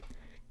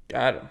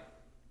 Got him.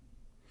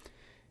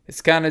 It's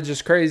kind of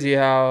just crazy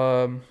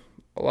how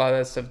a lot of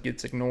that stuff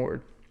gets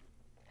ignored.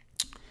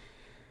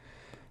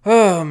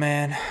 Oh,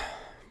 man.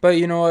 But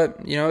you know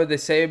what? You know what they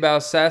say about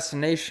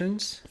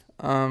assassinations?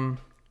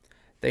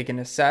 They can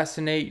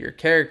assassinate your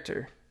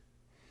character.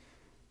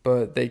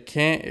 but they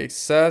can't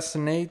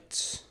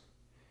assassinate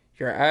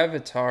your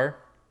avatar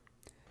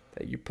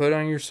that you put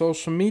on your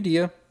social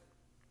media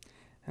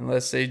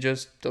unless they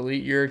just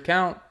delete your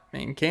account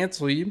and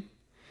cancel you.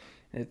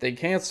 And if they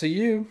cancel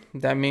you,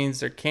 that means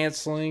they're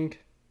canceling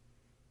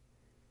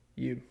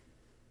you.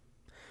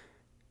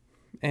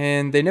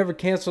 And they never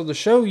cancel the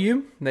show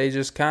you. They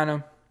just kind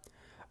of,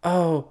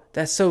 oh,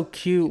 that's so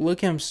cute.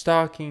 Look at him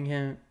stalking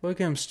him.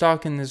 Look at him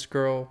stalking this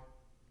girl.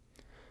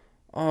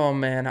 Oh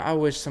man, I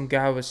wish some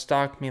guy would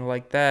stalk me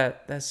like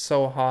that. That's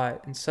so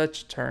hot and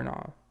such a turn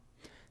on.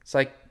 It's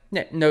like,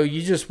 no,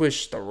 you just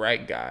wish the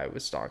right guy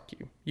would stalk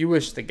you. You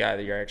wish the guy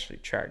that you're actually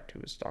attracted to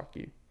would stalk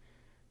you.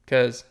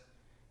 Because,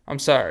 I'm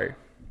sorry,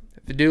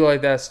 if a dude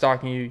like that is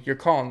stalking you, you're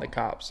calling the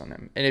cops on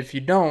him. And if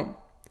you don't,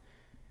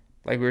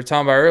 like we were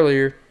talking about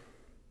earlier,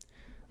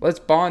 let's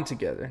bond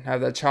together and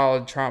have that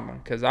childhood trauma.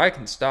 Because I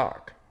can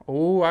stalk.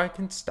 Oh, I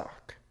can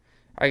stalk.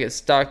 I can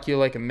stalk you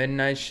like a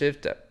midnight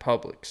shift at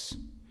Publix.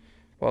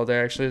 Well,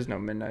 there actually is no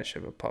midnight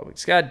shift at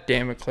Publix. God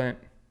damn it, Clint.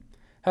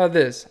 How about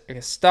this? I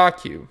can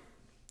stalk you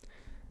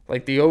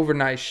like the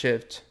overnight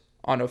shift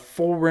on a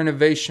full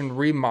renovation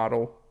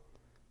remodel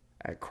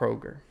at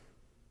Kroger.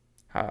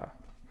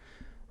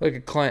 Look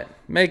at Clint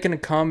making a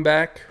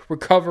comeback,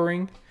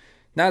 recovering,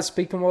 not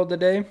speaking well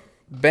today.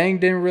 Bang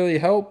didn't really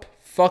help.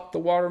 Fuck the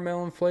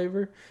watermelon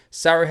flavor.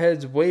 Sour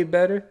Head's way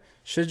better.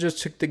 Should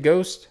just took the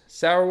Ghost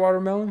sour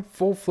watermelon,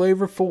 full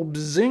flavor, full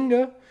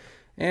bazinga,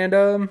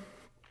 and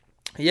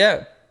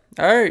yeah.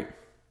 Alright.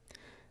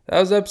 That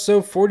was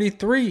episode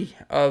 43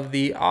 of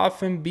the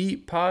Off and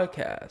Beat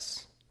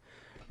podcast.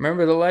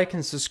 Remember to like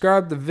and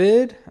subscribe the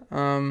vid.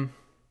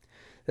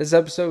 This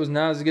episode was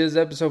not as good as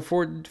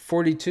episode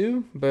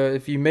 42, but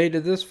if you made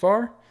it this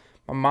far,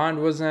 my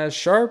mind wasn't as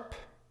sharp.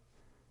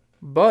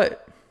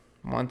 But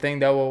one thing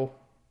that will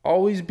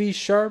always be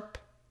sharp,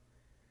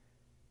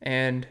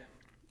 and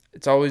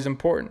it's always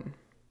important.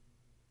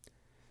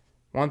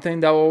 One thing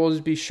that will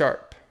always be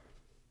sharp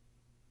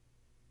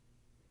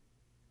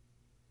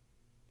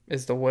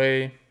is the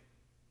way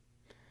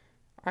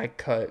I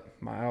cut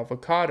my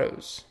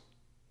avocados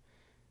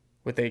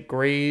with a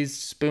grazed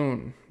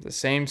spoon. The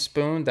same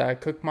spoon that I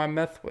cook my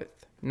meth with.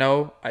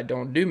 No, I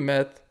don't do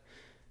meth.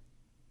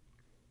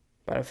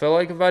 But I feel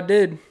like if I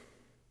did,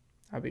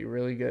 I'd be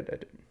really good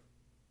at it.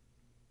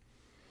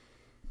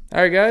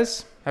 Alright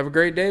guys, have a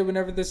great day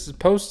whenever this is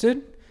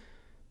posted.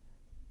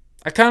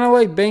 I kind of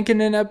like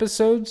banking in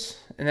episodes,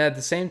 and at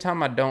the same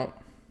time I don't.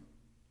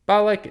 But I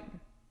like it.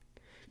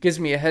 Gives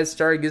me a head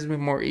start, gives me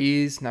more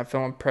ease, not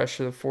feeling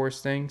pressure to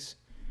force things.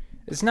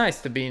 It's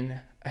nice to be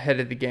ahead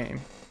of the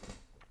game.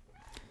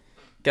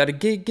 Gotta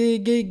get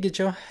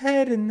your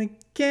head in the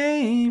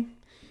game.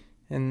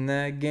 And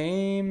that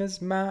game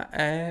is my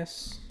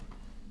ass.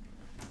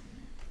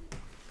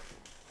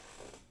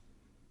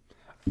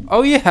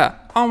 Oh yeah,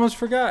 almost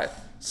forgot.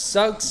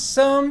 Suck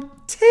some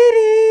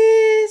titties.